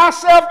asking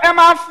myself, am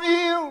I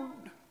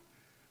filled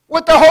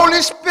with the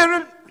Holy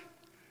Spirit,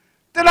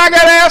 then I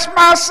got to ask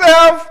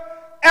myself,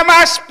 am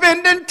I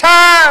spending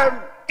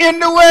time in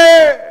the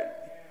Word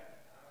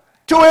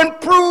to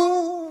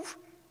improve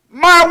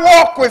my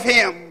walk with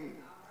Him?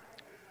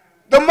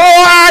 The more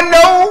I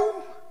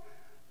know,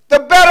 the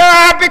better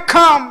I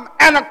become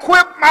and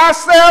equip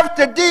myself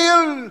to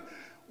deal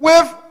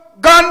with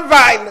gun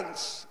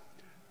violence,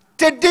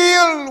 to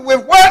deal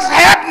with what's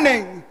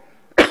happening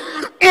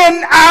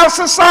in our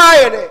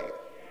society.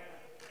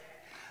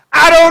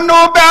 I don't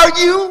know about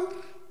you,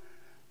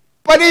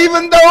 but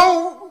even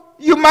though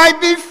you might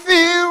be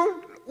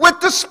filled with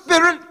the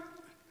Spirit,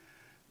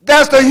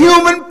 there's the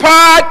human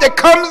part that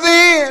comes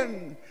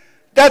in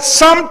that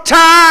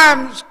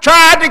sometimes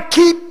try to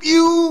keep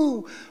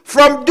you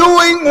from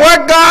doing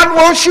what God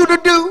wants you to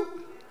do.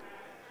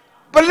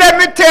 But let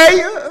me tell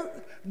you,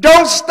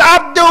 don't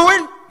stop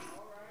doing,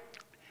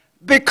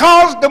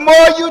 because the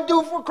more you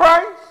do for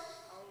Christ,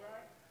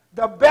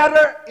 the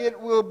better it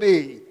will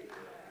be.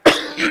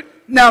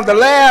 Now, the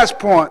last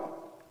point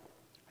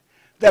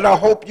that I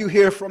hope you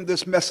hear from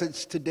this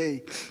message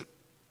today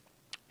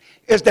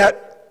is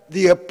that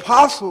the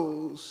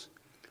apostles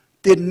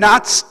did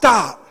not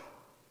stop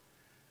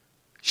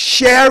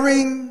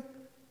sharing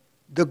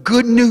the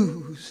good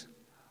news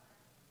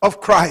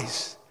of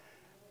Christ.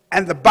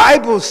 And the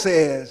Bible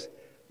says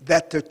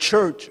that the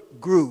church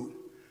grew.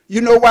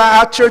 You know why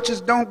our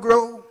churches don't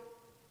grow?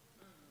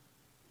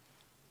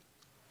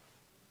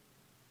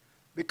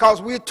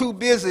 Because we're too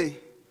busy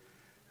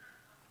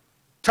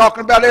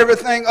talking about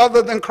everything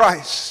other than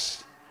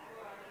Christ.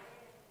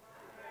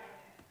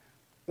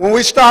 When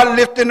we start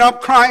lifting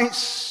up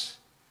Christ,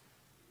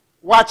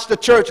 watch the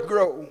church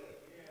grow.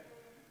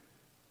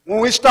 When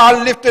we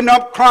start lifting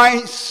up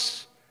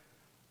Christ,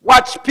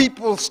 watch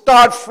people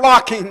start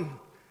flocking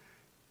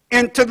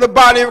into the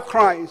body of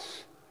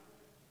Christ.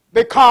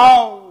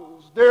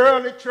 Because the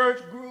early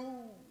church grew,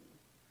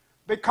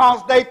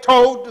 because they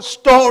told the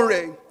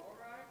story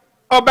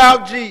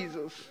about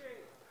Jesus.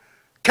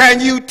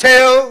 Can you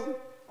tell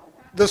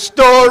the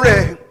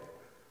story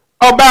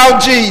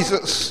about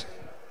Jesus?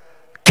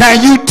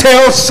 Can you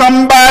tell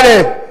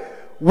somebody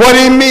what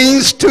he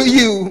means to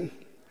you?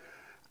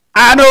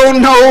 I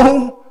don't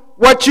know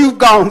what you've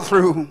gone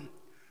through,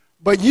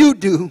 but you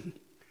do.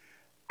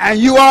 And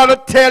you ought to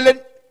tell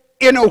it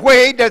in a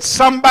way that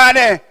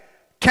somebody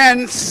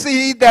can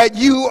see that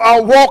you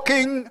are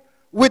walking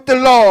with the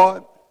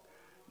Lord.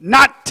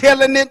 Not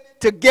telling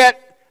it to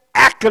get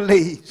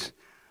accolades,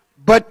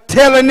 but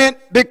telling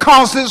it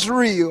because it's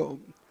real.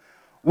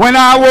 When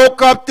I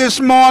woke up this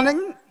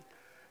morning,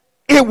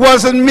 it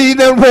wasn't me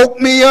that woke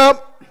me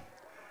up.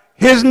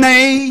 His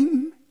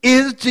name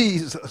is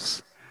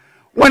Jesus.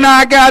 When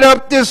I got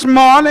up this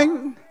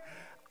morning,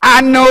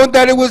 I know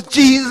that it was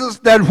Jesus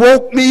that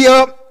woke me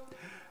up.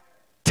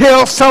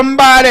 Tell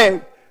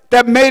somebody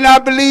that may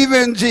not believe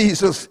in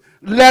Jesus,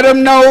 let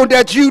them know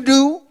that you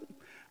do.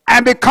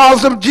 And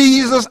because of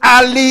Jesus,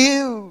 I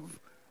live,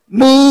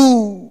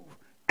 move,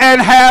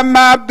 and have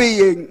my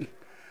being.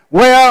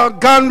 Well,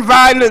 gun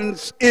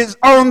violence is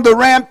on the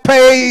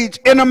rampage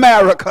in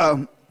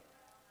America.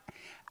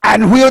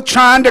 And we're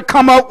trying to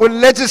come up with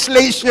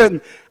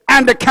legislation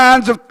and the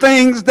kinds of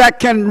things that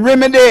can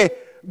remedy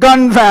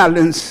gun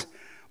violence.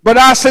 But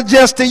I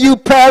suggest to you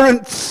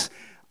parents,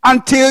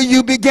 until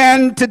you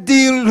begin to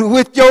deal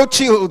with your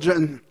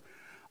children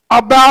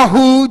about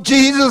who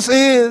Jesus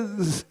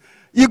is,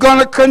 you're going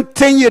to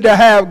continue to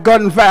have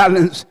gun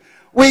violence.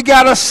 We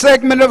got a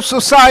segment of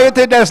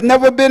society that's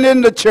never been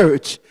in the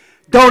church,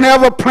 don't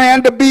ever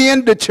plan to be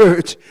in the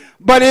church.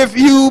 But if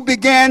you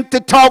began to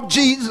talk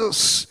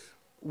Jesus,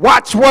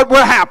 watch what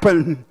will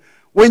happen.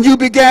 When you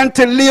began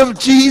to live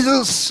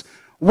Jesus,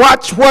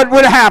 watch what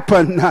would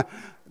happen.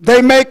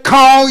 They may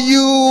call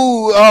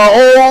you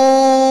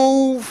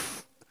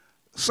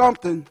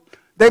something.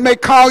 They may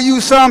call you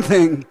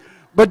something,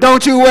 but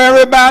don't you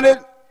worry about it.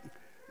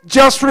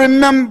 Just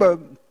remember,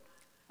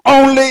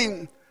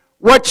 only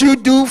what you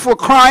do for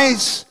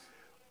Christ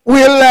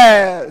will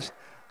last.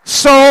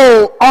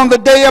 So on the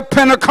day of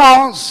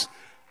Pentecost,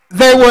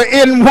 they were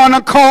in one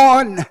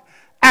accord,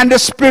 and the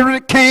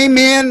Spirit came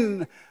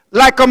in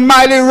like a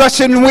mighty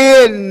rushing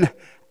wind,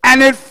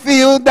 and it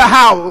filled the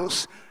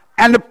house.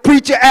 And the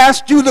preacher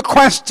asked you the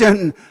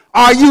question,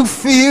 are you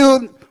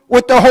filled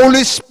with the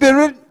Holy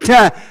Spirit?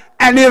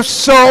 And if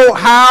so,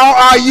 how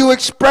are you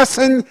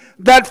expressing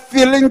that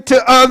feeling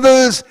to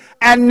others?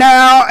 And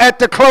now at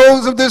the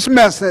close of this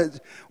message,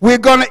 we're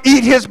going to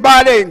eat his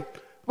body.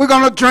 We're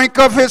going to drink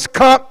of his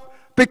cup,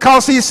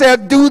 because he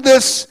said, do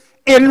this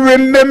in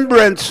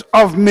remembrance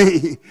of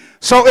me.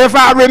 So if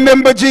I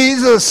remember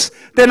Jesus,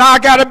 then I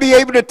got to be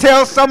able to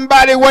tell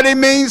somebody what he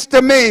means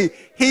to me.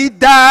 He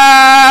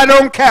died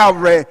on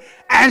Calvary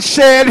and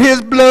shed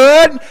his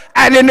blood,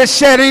 and in the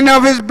shedding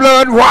of his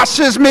blood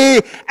washes me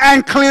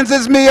and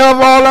cleanses me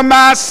of all of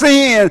my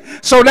sin.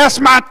 So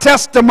that's my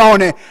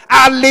testimony.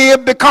 I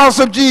live because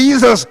of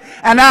Jesus,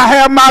 and I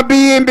have my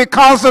being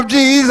because of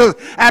Jesus,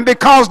 and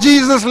because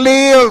Jesus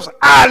lives,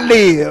 I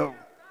live.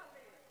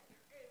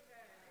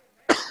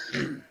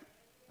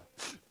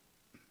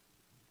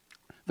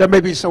 There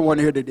may be someone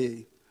here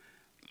today.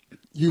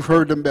 You've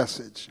heard the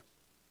message.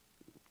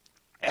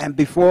 And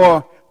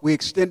before we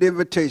extend the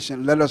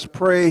invitation, let us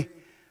pray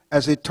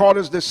as he taught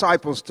his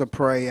disciples to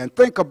pray, and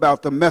think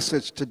about the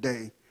message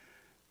today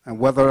and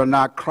whether or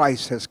not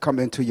Christ has come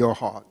into your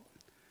heart.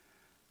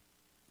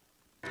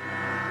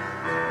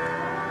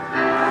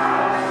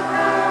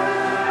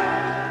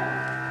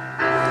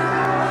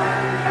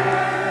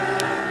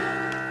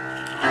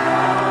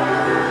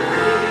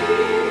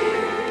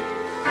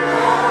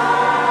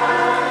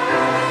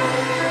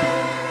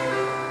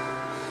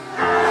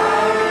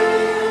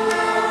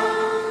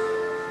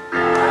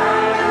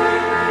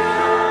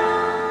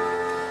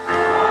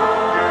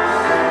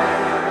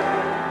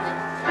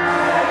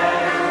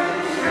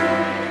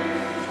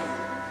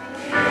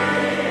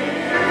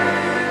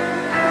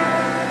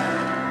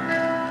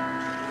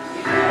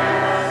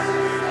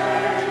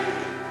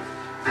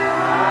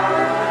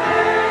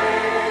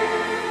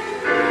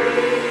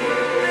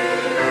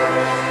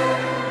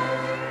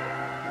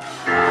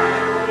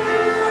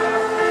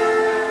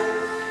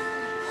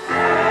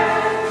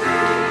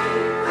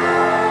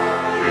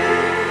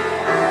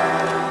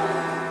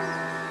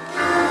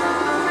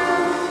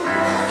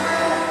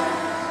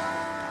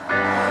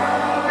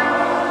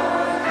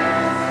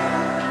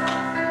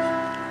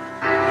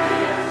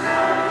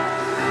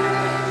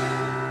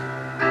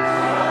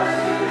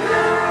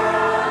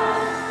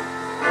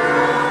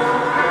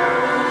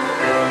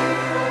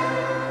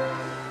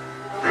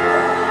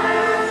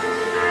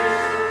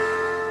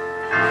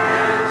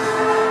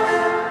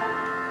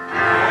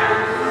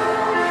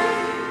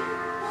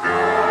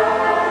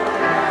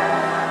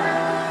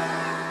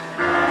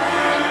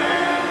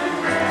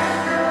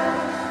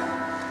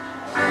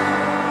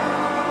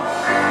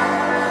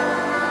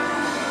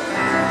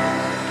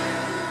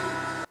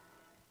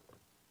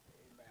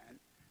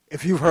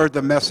 If you've heard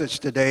the message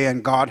today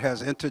and God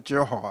has entered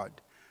your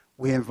heart,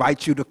 we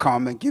invite you to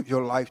come and give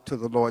your life to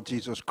the Lord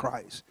Jesus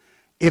Christ.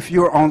 If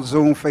you're on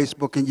Zoom,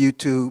 Facebook, and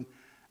YouTube,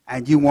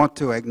 and you want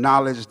to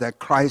acknowledge that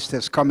Christ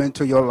has come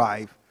into your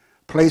life,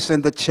 place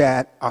in the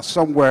chat or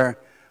somewhere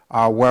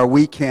where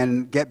we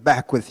can get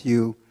back with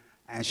you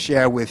and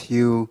share with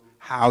you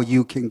how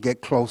you can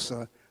get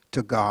closer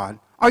to God.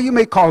 Or you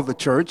may call the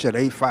church at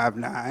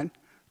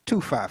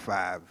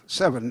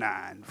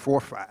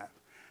 859-255-7945,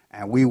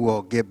 and we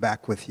will get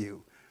back with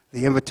you.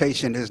 The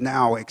invitation is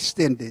now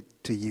extended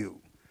to you.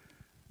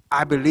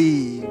 I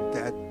believe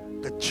that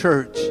the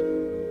church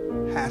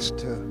has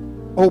to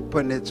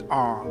open its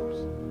arms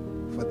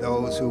for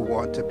those who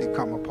want to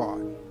become a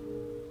part.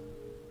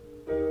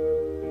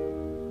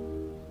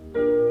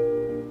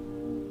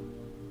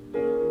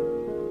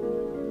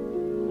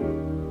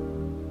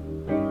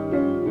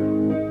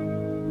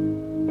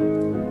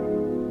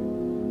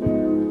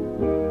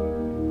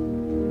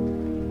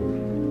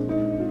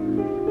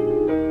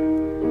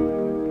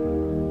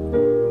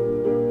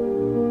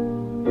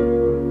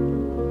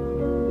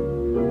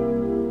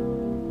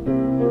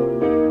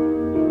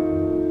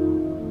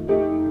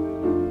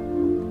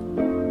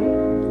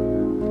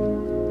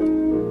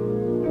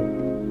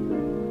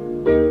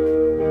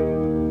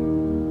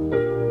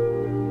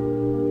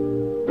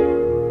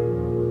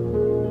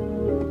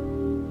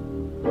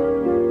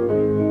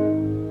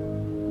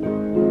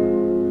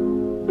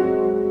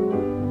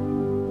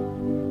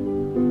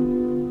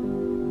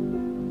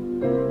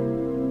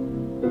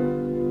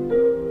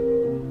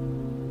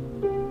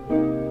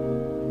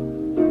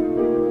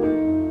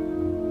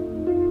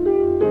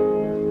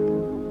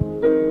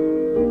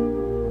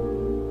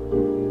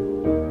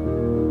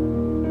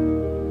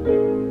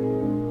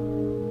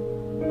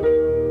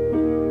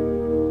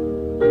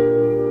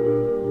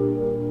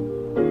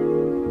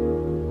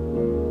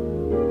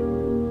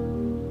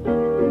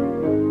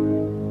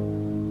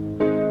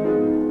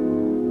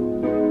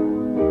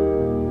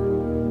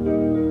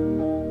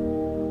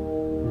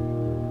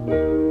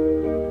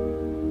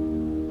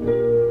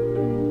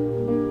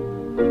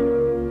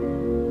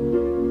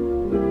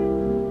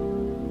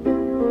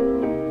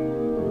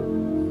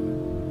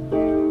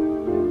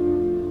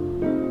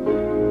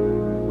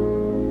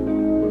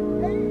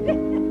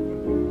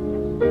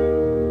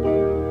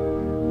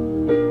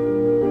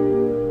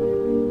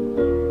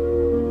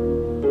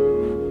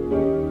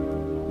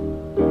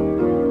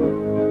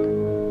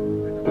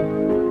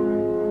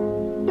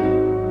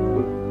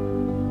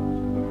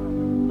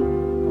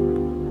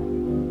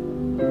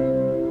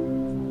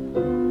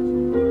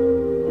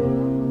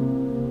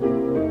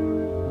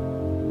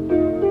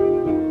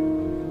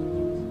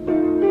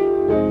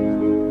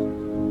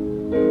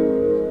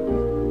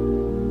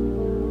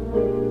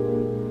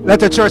 Let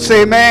the church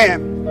say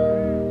amen.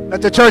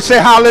 Let the church say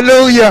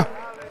hallelujah.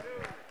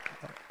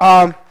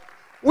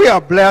 We are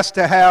blessed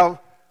to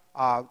have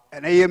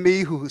an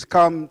AME who's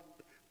come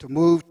to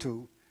move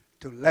to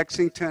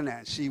Lexington,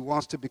 and she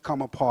wants to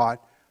become a part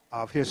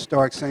of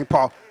Historic St.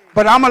 Paul.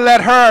 But I'm going to let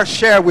her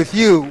share with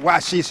you why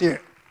she's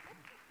here.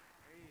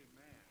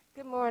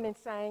 Good morning,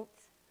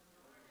 saints.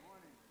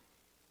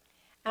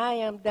 I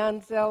am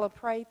Donzella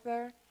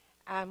Prather.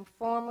 I'm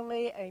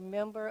formerly a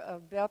member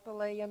of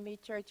Bethel AME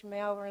Church,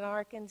 Malvern,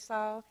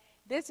 Arkansas.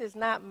 This is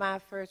not my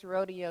first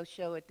rodeo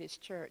show at this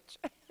church.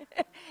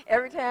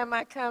 Every time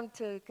I come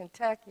to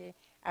Kentucky,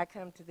 I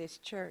come to this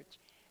church.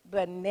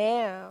 But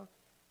now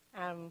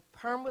I'm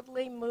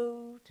permanently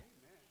moved.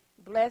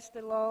 Bless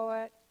the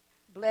Lord.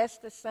 Bless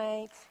the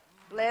saints.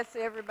 Bless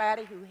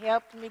everybody who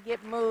helped me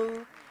get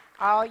moved.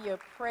 All your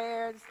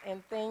prayers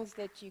and things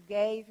that you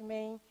gave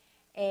me.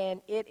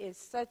 And it is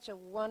such a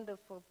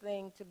wonderful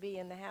thing to be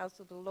in the house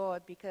of the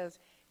Lord, because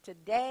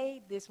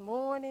today, this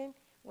morning,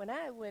 when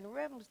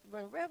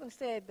Reverend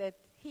said that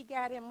he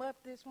got him up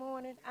this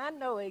morning, I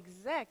know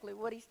exactly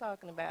what he's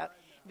talking about,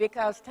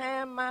 because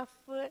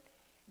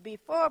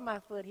before my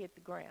foot hit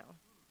the ground,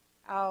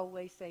 I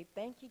always say,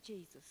 thank you,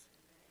 Jesus.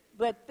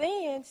 But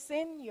then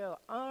send your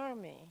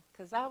army,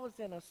 because I was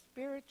in a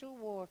spiritual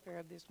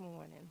warfare this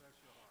morning.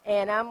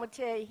 And I'm going to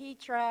tell you, he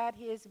tried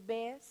his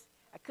best.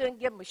 I couldn't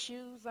get my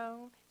shoes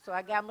on, so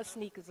I got my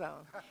sneakers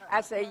on.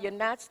 I say, you're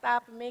not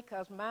stopping me,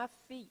 because my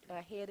feet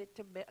are headed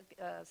to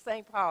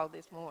St. Paul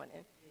this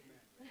morning.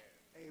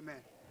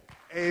 Amen.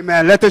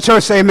 Amen. Let the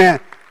church say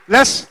amen.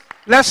 Let's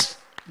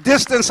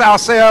distance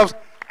ourselves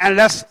and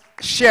let's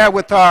share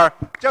with her.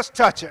 Just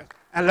touch her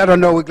and let her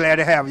know we're glad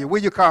to have you.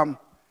 Will you come?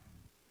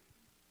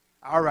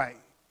 All right.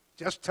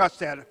 Just touch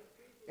that.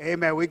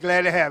 Amen. We're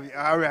glad to have you.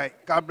 All right.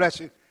 God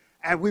bless you.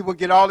 And we will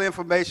get all the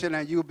information,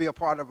 and you'll be a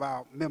part of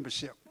our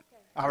membership.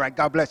 All right,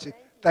 God bless you.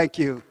 Thank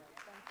you.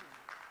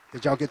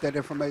 Did y'all get that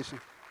information?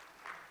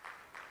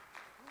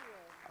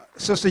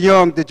 Sister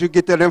Young, did you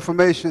get that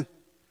information?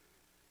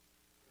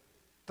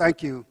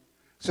 Thank you.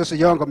 Sister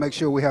Young will make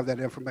sure we have that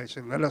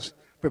information. Let us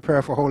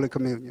prepare for Holy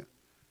Communion.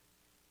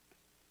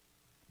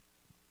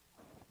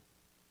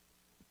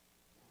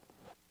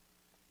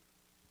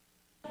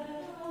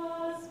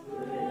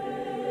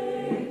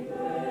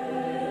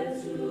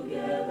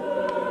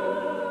 Together,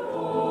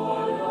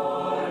 oh Lord.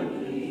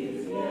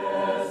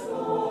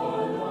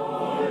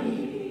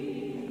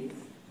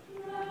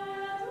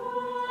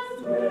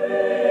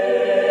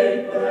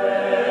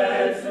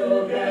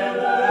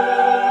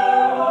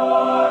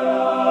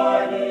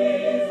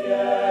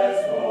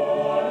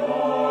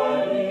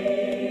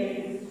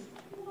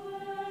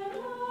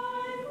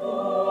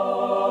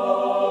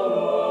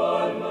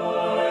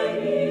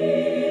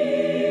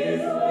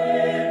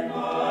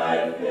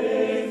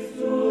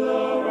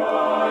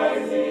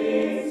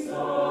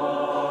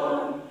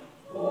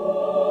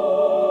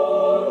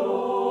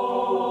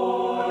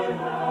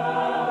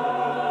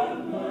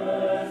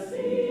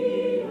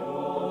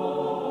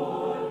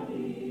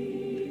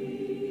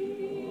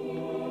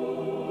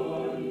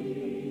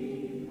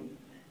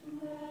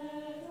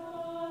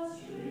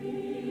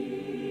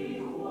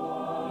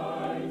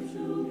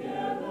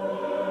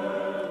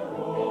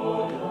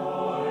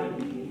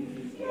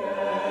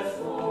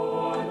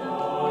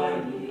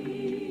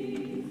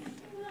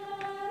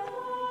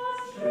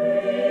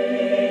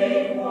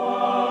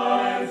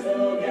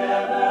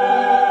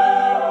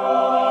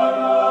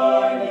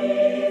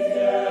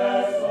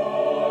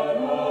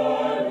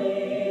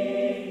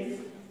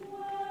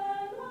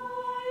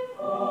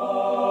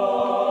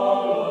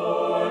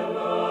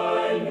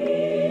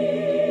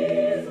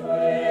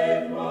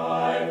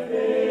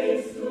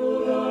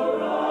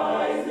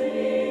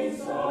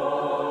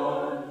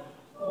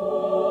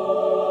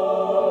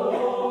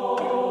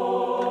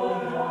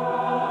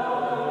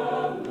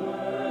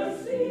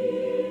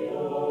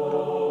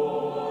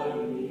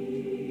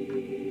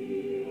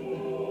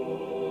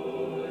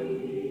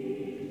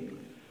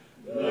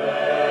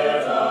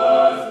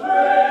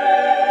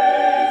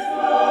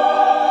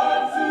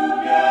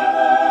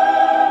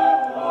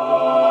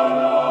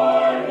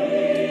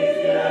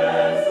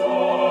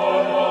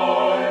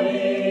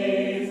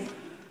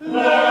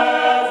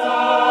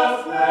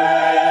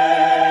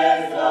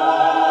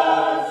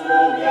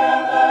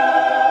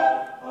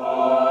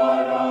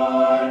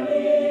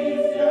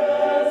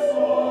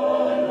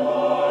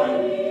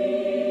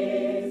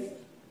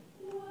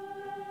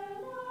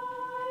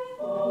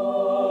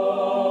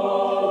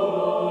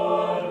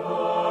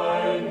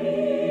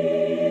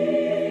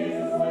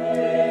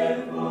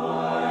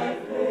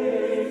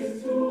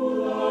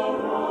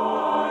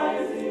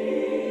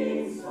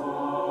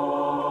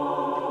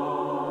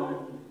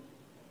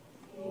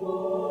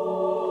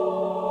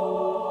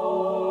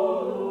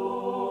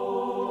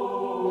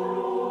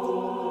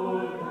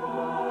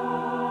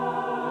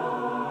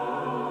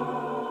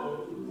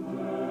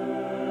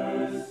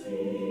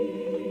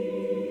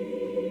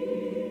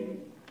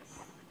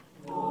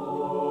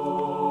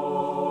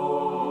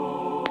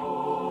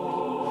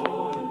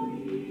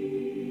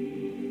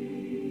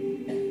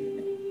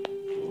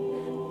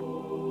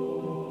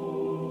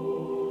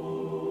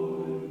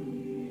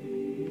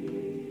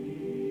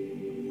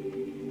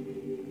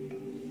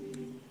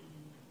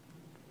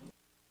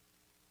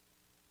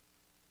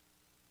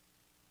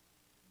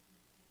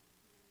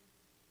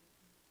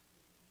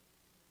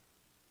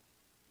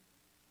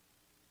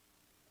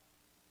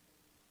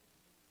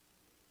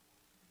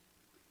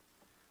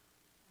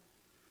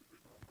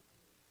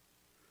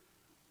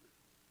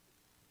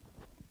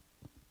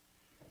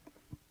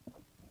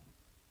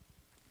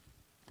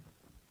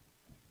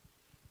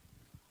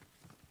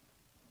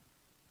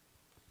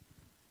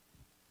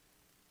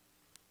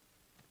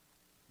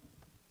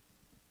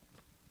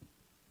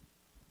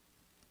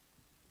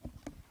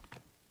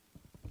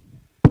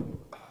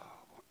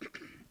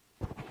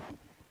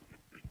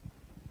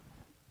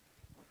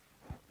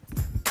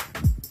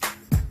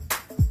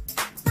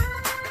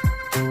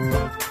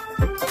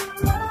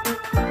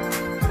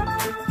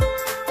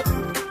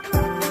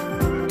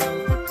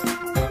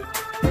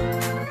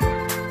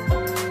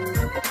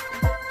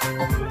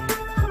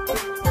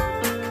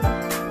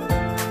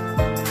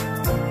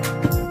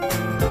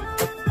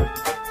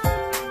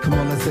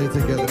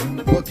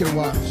 can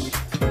wash?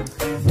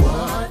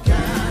 What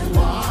can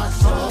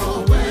wash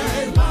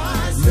away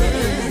my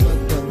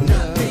sin?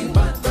 Nothing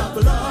but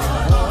the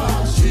blood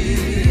of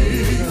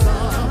Jesus.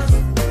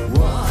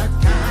 What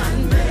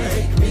can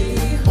make me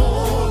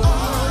whole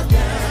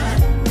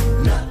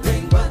again?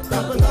 Nothing but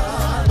the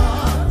blood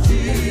of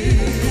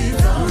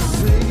Jesus. We're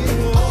singing,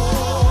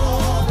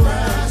 oh,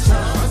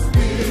 precious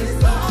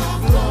piece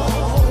of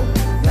gold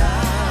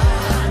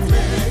that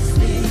makes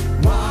me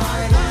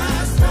white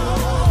as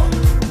snow.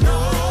 No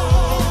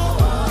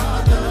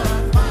other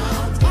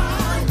fount I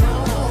know.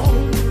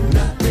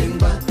 Nothing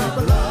but the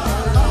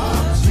blood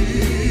of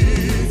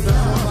Jesus.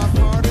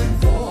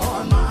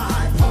 For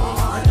my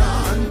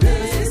pardon,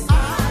 this I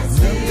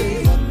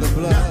see.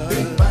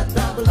 Nothing but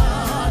the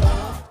blood of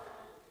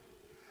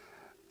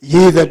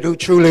Ye that do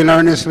truly and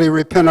earnestly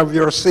repent of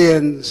your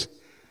sins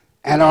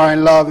and are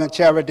in love and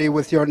charity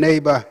with your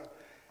neighbor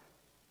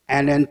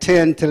and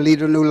intend to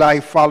lead a new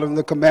life following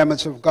the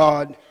commandments of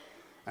God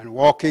and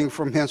walking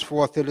from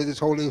henceforth into this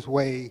holy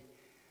way,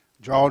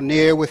 draw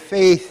near with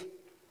faith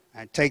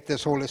and take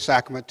this holy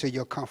sacrament to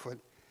your comfort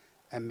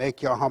and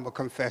make your humble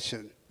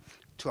confession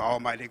to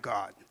Almighty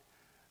God.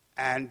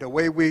 And the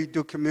way we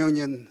do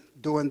communion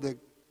during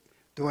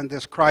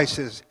this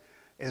crisis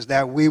is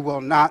that we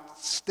will not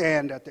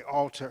stand at the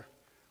altar.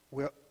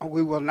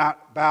 We will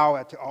not bow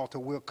at the altar.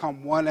 We'll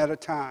come one at a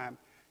time,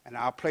 and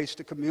I'll place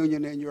the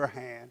communion in your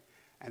hand,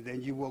 and then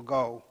you will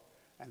go.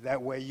 And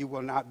that way you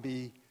will not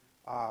be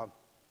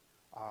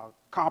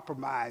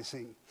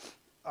compromising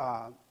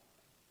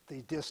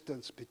the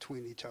distance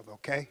between each other,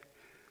 okay?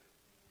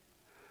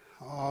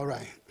 All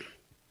right.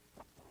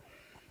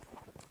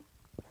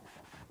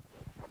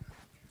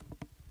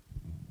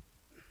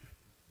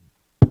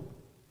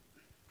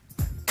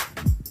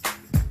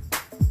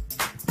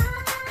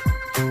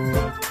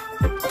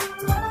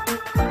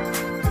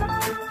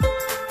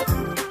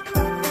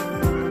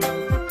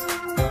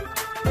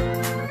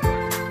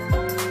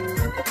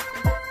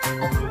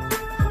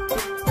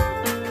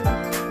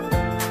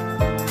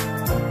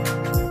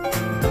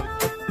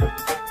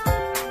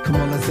 Come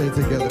on, let's say it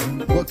together.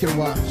 What can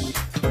wash?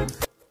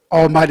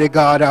 Almighty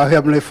God, our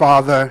Heavenly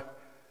Father,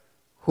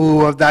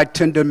 who of thy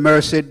tender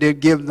mercy did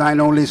give thine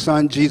only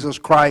Son, Jesus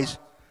Christ,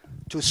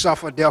 to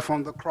suffer death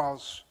on the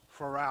cross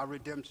for our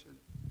redemption,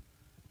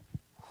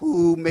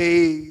 who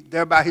made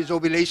thereby his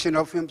oblation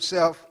of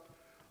himself,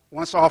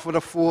 once offered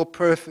a full,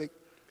 perfect,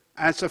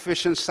 and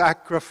sufficient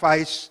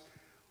sacrifice,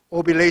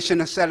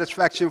 oblation and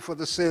satisfaction for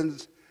the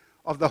sins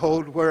of the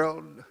whole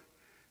world,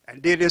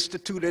 and did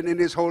institute and in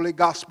his holy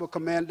gospel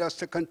command us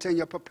to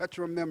continue a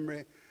perpetual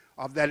memory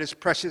of that his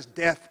precious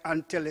death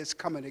until his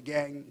coming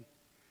again.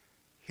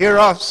 Hear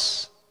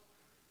us,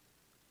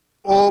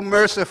 O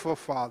merciful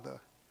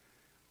Father.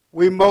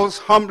 We most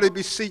humbly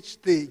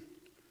beseech thee,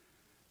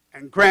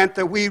 and grant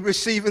that we,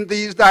 receiving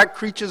these thy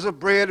creatures of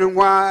bread and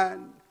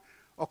wine,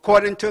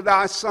 according to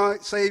thy Son,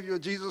 Savior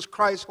Jesus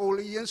Christ,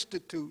 holy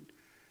institute,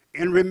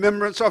 in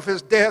remembrance of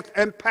his death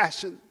and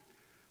passion,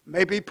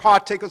 may be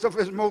partakers of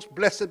his most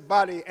blessed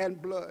body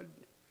and blood,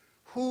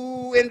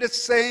 who in the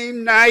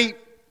same night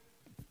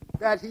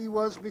that he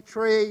was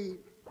betrayed,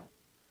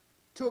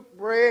 took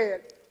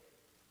bread,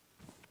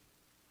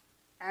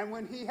 and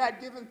when he had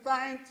given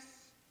thanks,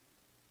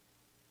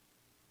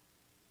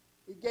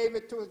 he gave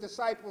it to his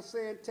disciples,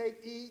 saying, "Take,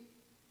 eat,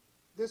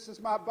 this is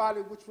my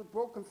body which was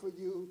broken for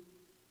you.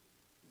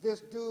 This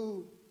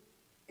do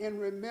in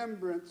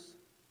remembrance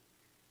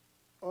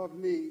of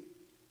me."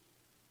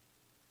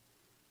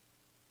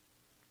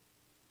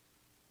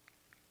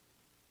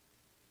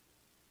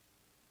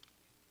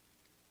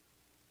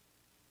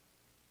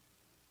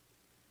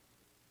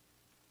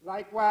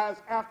 Likewise,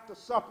 after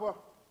supper,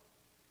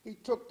 he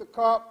took the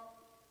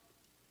cup,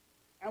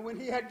 and when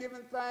he had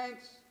given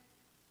thanks,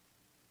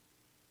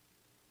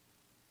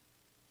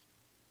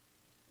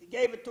 he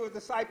gave it to his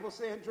disciples,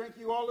 saying, "Drink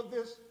you all of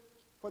this,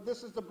 for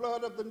this is the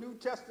blood of the New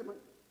Testament,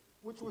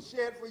 which was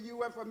shed for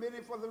you and for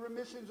many for the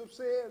remissions of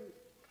sins.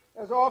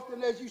 As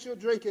often as you shall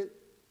drink it,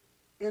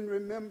 in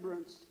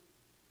remembrance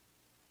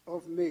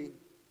of me."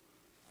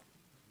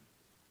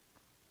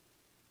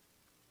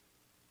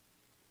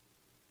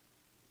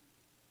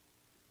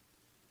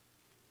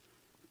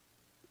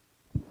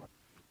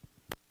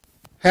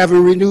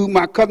 Having renewed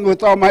my covenant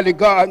with Almighty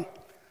God,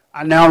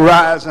 I now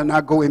rise and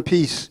I go in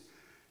peace,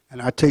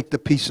 and I take the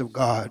peace of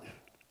God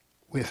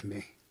with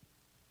me.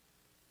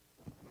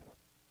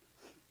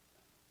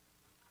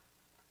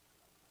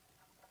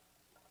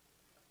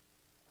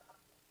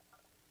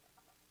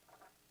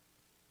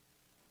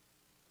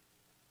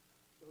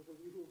 Those of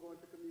you who are going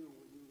to commune,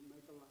 will you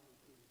make a line,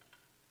 please?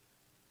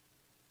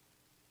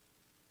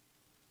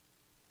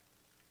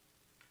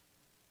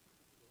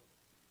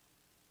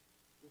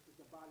 This is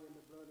the body and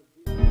the blood of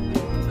Jesus.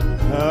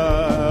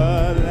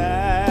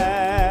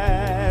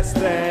 Last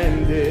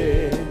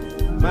ended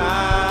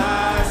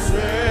my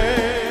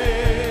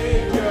strength.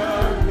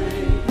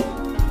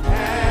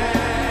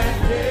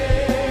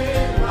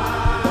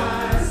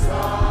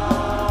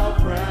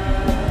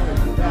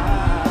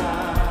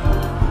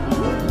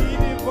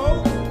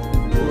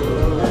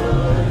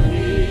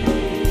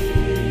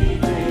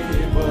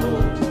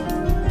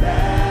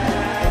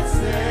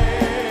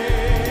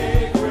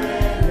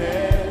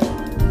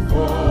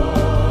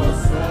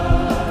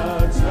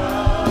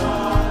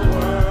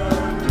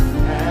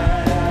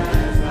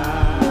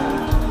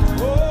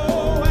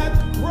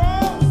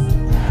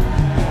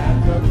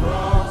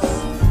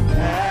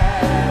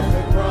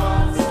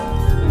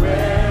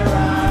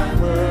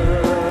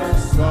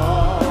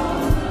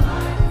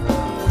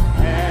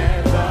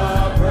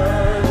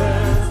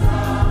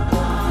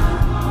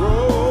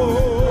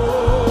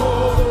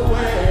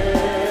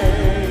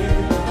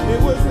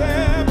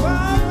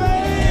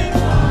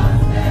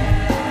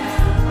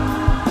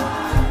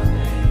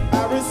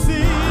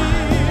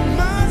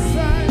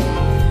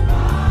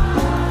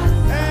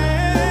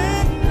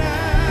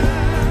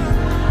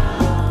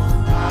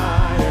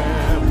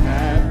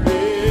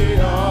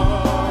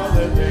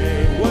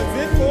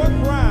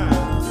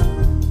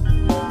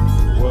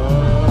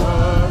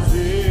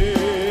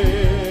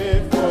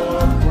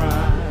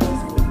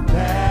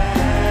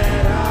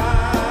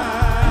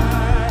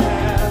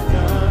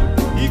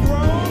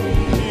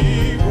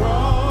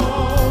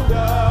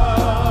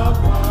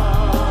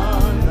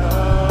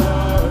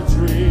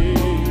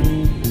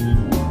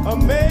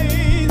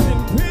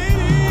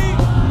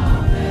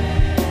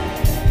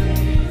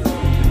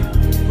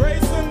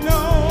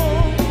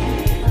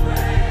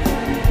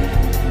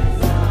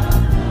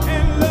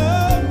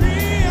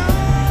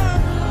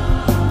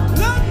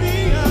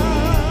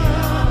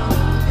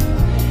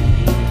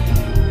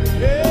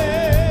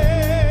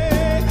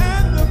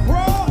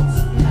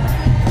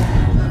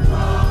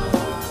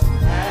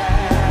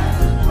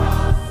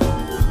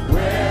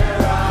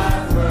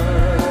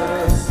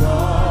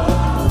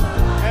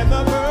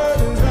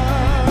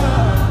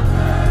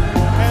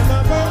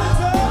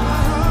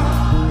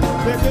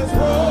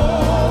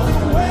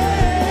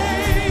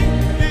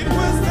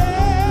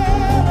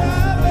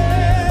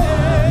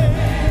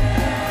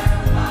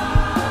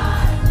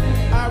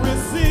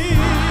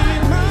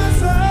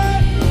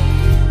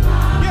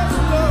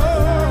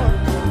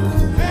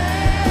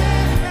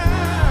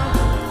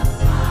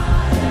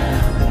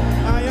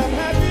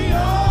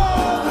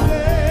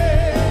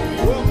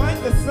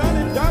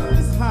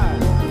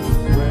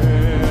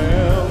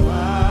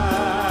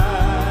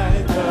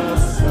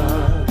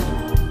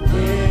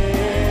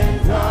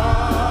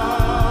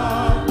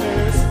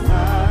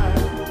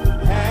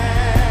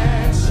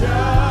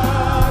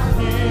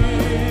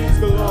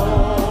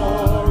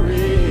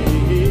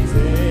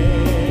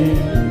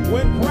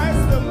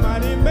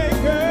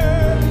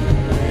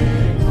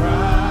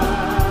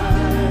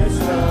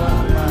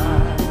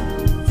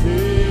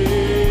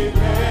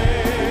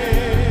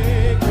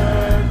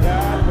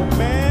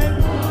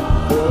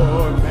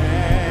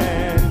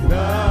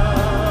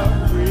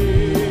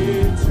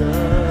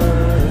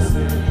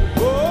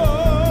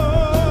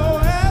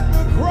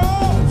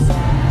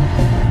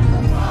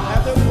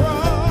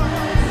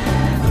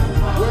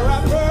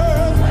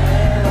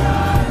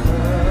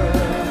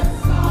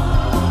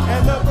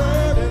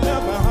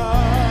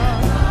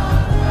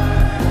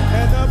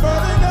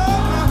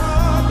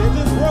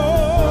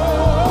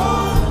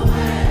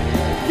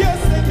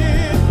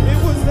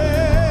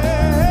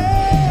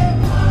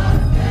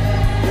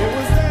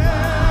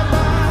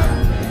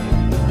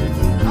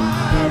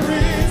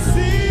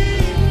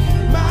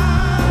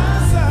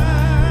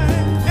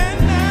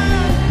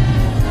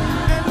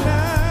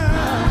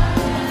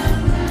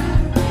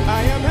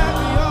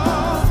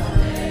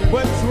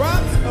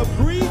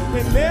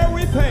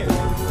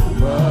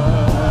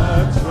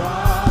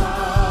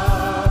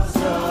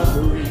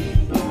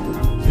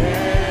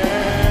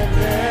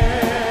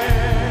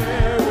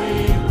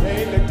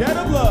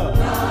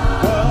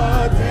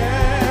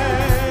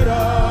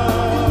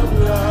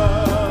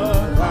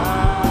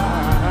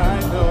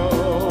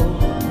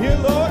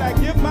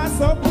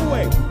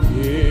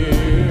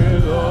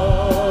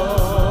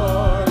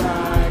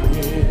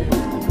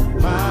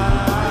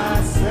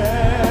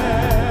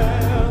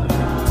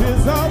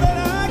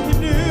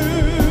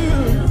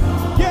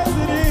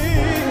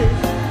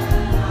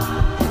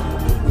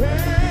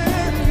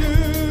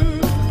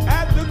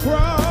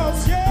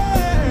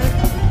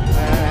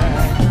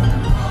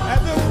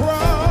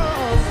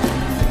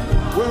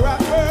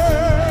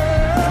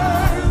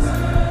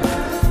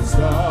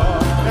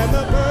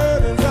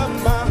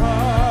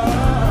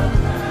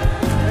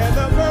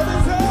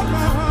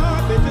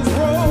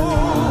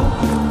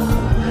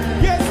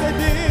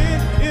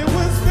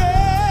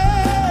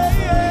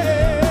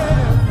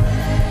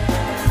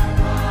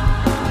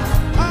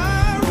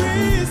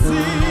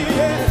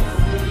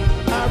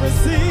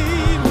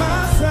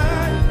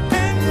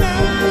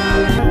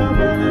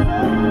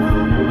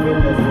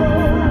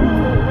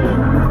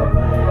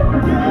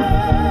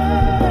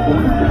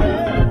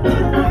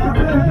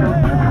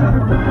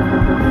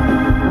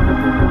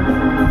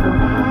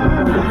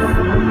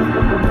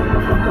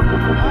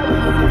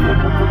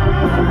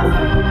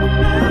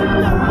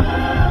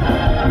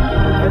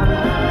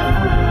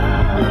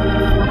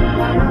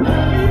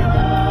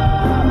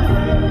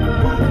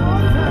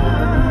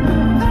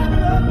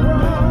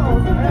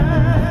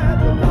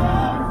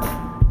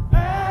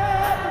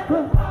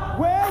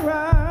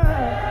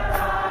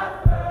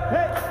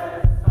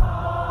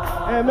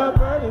 and the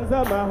burdens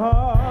of my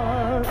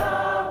heart,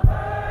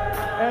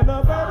 and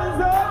the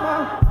burdens of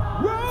my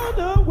rolled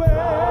away.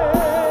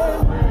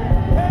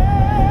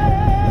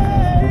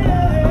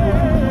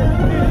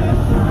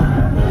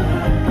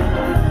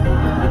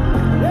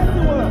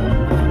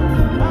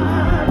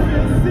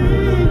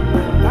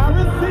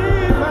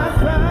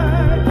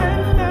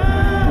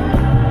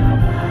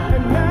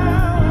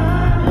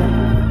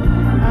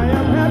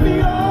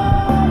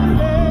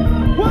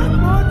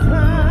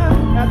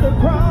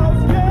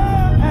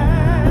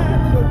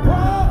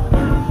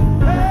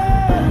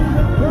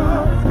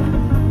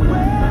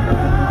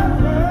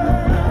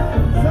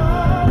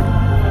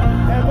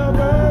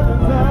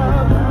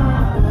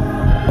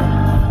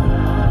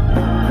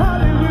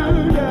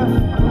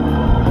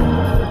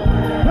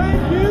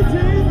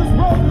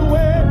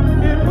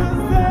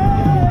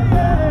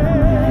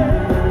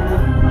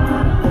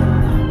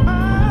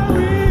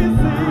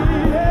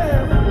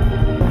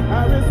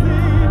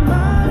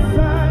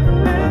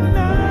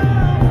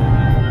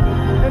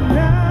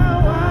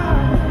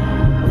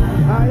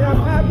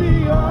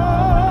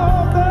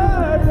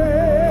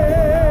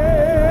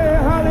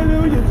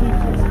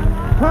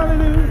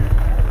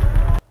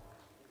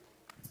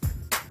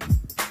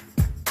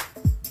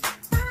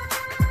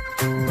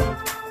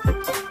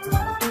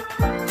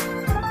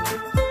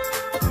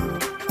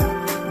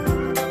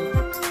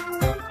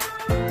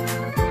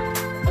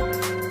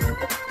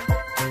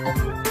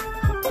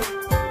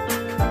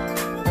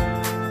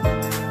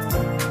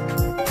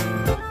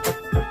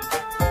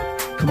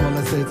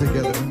 Say it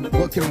together.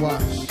 What can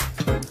wash?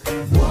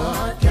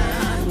 What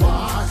can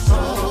wash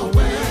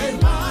away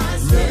my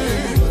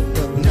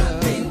sin?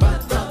 Nothing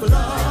but the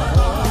blood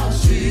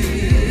of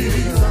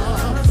Jesus.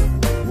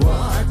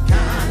 What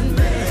can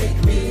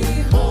make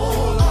me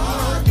whole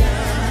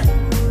again?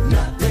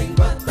 Nothing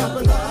but the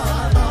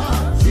blood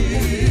of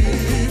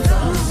Jesus.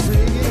 We're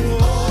singing,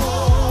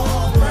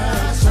 oh,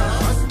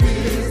 precious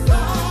is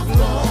the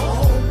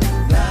flow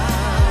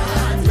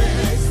that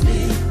makes me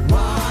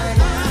white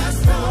as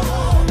snow.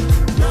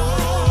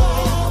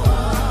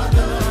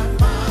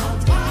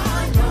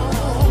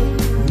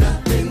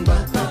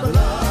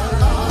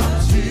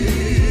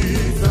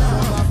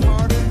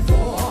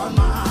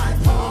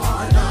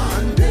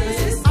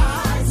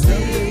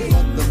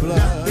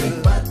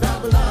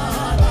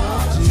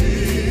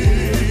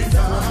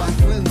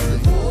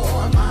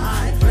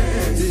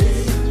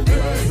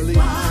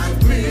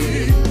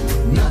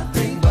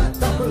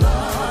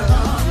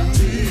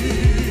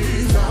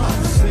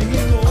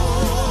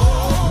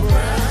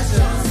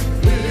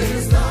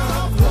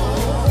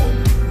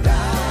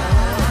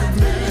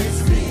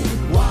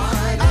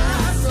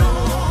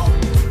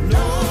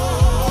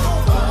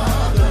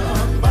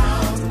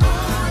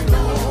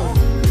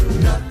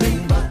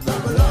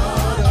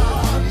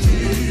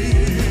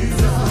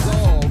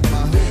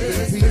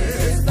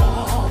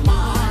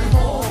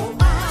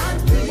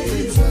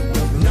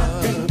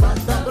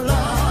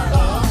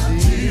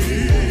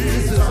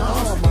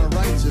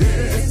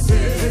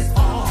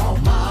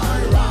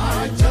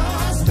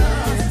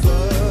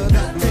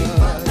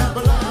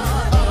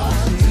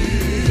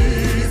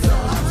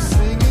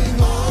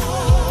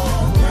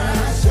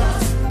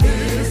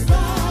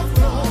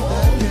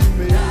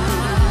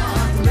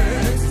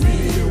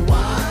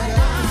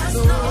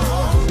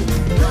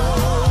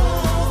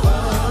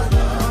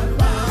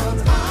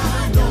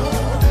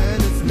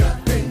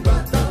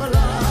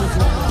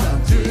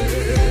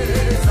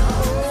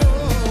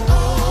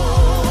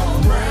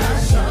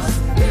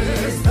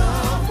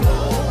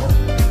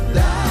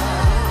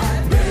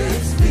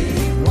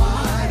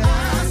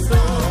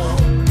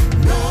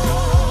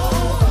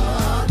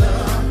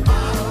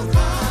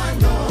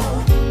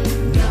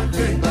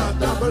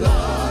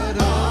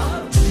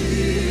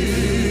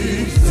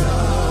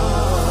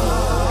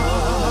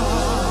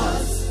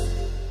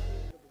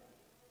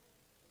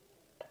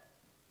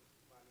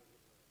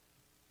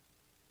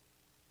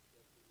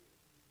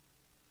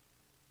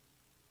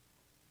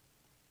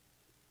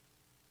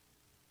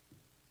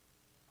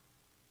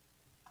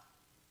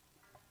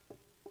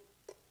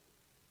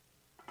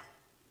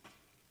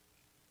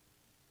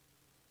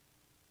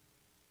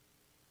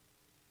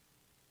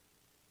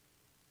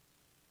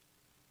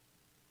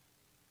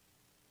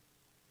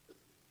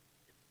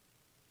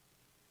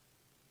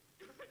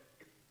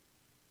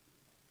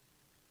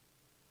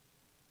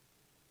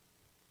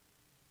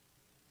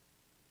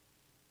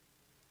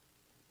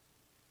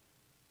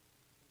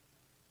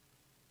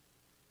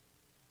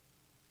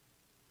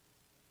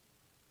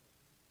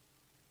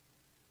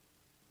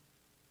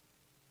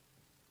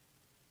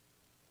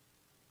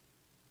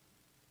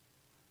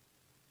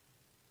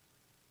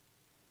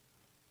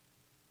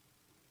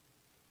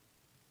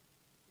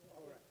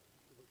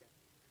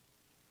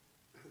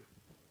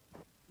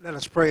 Let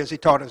us pray as he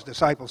taught his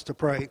disciples to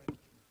pray.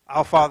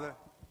 Our Father,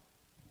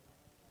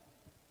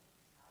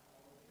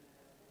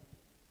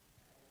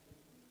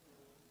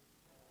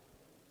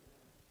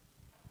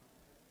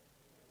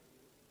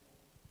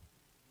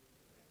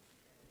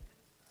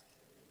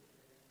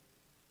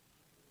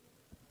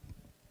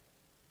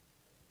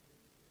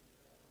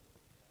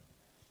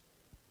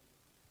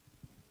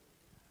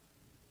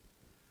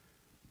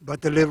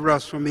 but deliver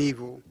us from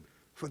evil.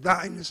 For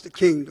thine is the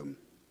kingdom,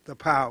 the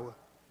power,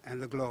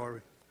 and the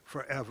glory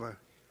forever.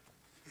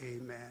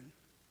 Amen.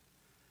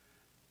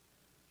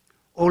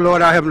 O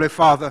Lord, our heavenly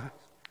Father,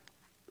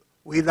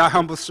 we, thy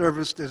humble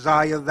servants,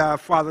 desire thy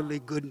fatherly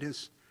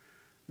goodness,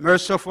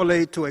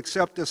 mercifully to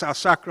accept as our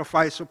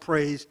sacrifice of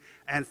praise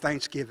and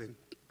thanksgiving.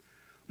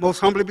 Most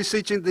humbly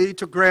beseeching thee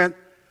to grant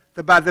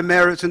that by the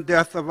merits and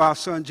death of our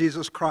Son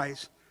Jesus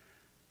Christ,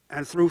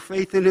 and through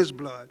faith in his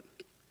blood,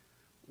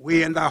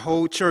 we and thy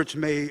whole church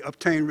may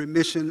obtain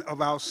remission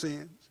of our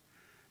sins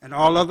and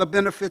all other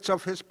benefits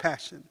of his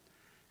passion.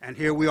 And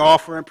here we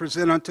offer and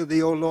present unto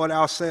thee, O Lord,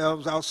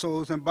 ourselves, our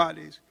souls and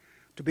bodies,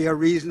 to be a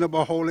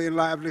reasonable, holy, and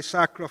lively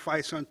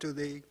sacrifice unto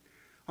thee,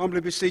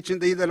 humbly beseeching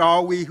thee that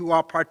all we who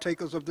are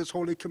partakers of this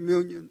holy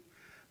communion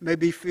may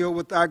be filled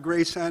with thy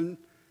grace and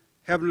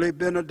heavenly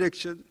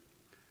benediction.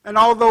 And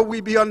although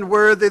we be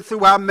unworthy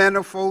through our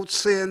manifold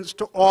sins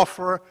to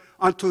offer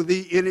unto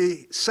thee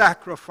any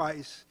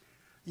sacrifice,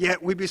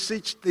 yet we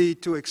beseech thee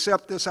to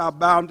accept this our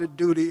bounded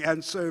duty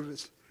and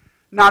service,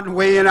 not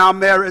weighing our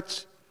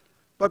merits,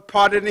 but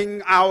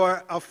pardoning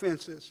our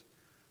offenses.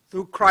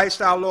 Through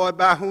Christ our Lord,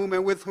 by whom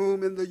and with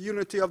whom in the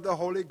unity of the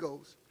Holy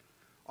Ghost,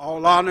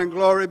 all honor and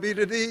glory be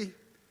to thee,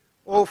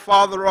 O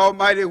Father,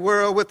 almighty,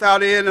 world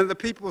without end. And the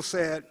people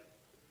said,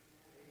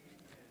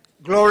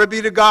 glory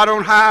be to God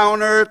on high,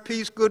 on earth,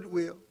 peace,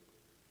 goodwill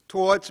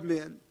towards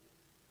men.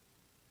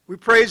 We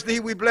praise thee,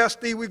 we bless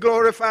thee, we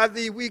glorify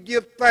thee, we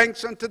give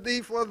thanks unto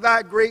thee for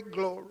thy great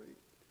glory.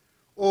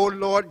 O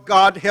Lord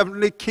God,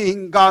 heavenly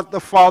King, God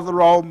the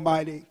Father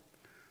Almighty.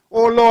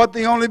 O Lord,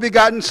 the only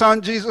begotten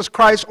Son, Jesus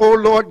Christ. O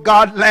Lord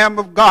God, Lamb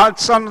of God,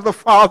 Son of the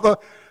Father,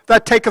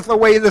 that taketh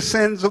away the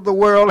sins of the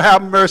world,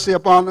 have mercy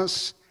upon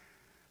us.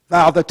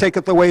 Thou that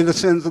taketh away the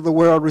sins of the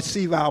world,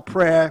 receive our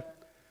prayer.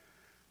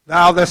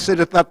 Thou that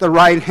sittest at the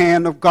right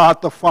hand of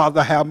God the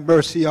Father, have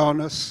mercy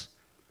on us.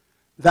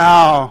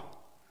 Thou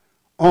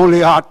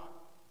only art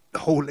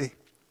holy.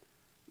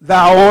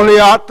 Thou only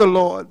art the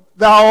Lord.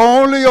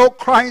 Thou only, O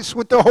Christ,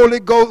 with the Holy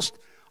Ghost,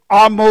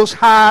 are most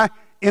high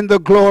in the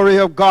glory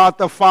of God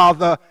the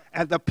Father.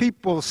 And the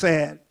people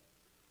said,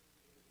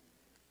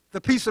 the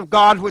peace of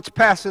God which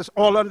passes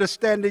all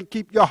understanding,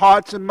 keep your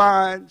hearts and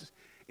minds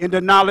in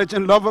the knowledge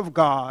and love of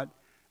God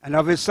and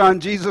of his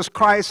Son, Jesus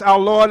Christ, our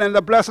Lord, and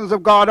the blessings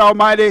of God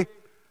Almighty,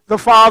 the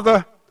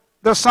Father,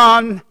 the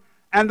Son,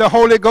 and the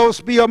Holy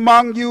Ghost be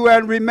among you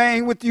and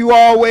remain with you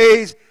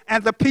always.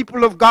 And the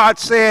people of God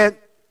said,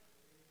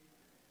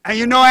 and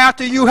you know,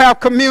 after you have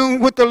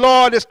communed with the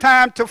Lord, it's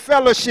time to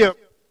fellowship.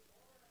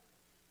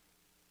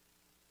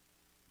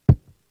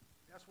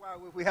 That's why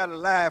if we had a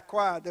live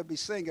choir, they'd be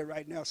singing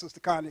right now, Sister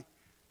Connie.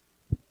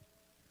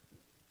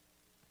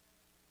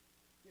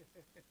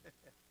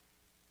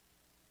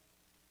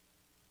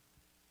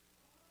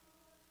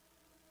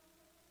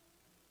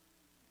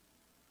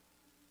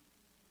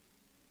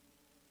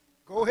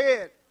 Go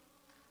ahead.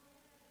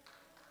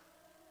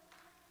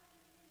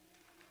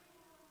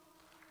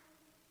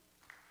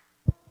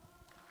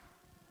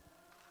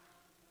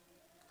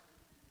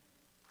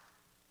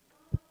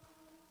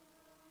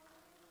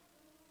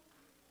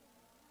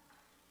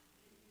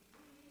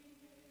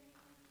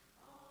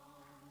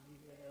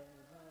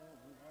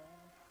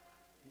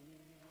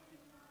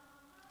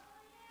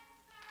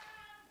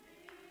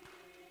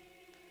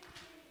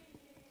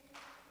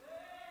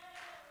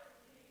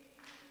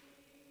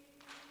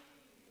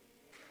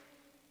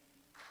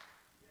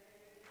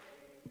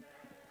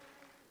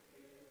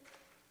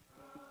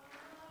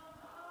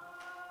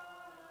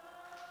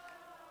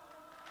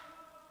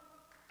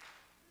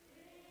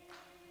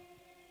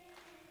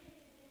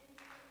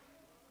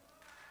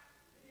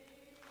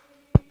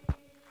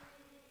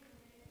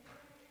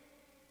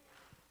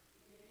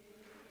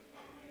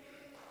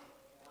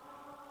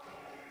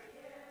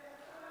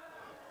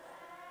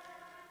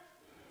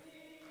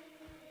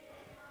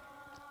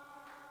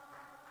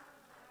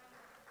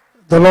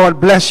 The Lord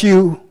bless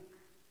you.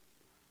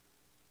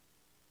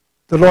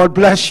 The Lord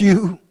bless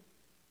you.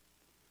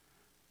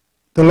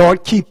 The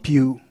Lord keep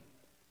you.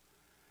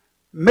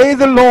 May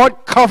the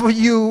Lord cover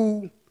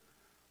you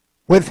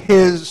with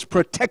his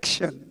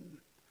protection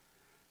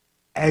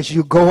as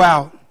you go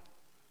out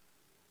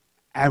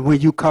and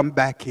when you come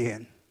back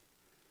in.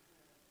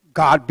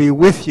 God be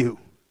with you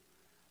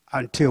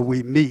until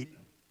we meet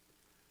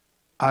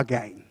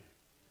again.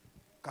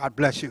 God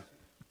bless you.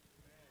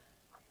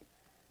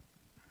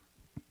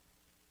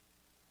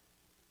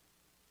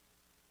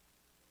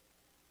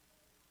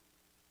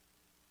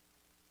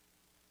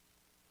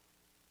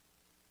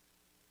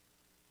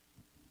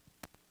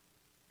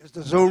 Is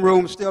the Zoom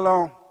room still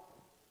on?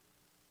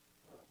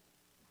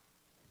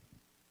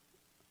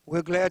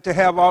 We're glad to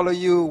have all of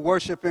you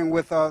worshiping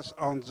with us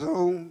on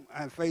Zoom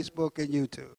and Facebook and YouTube.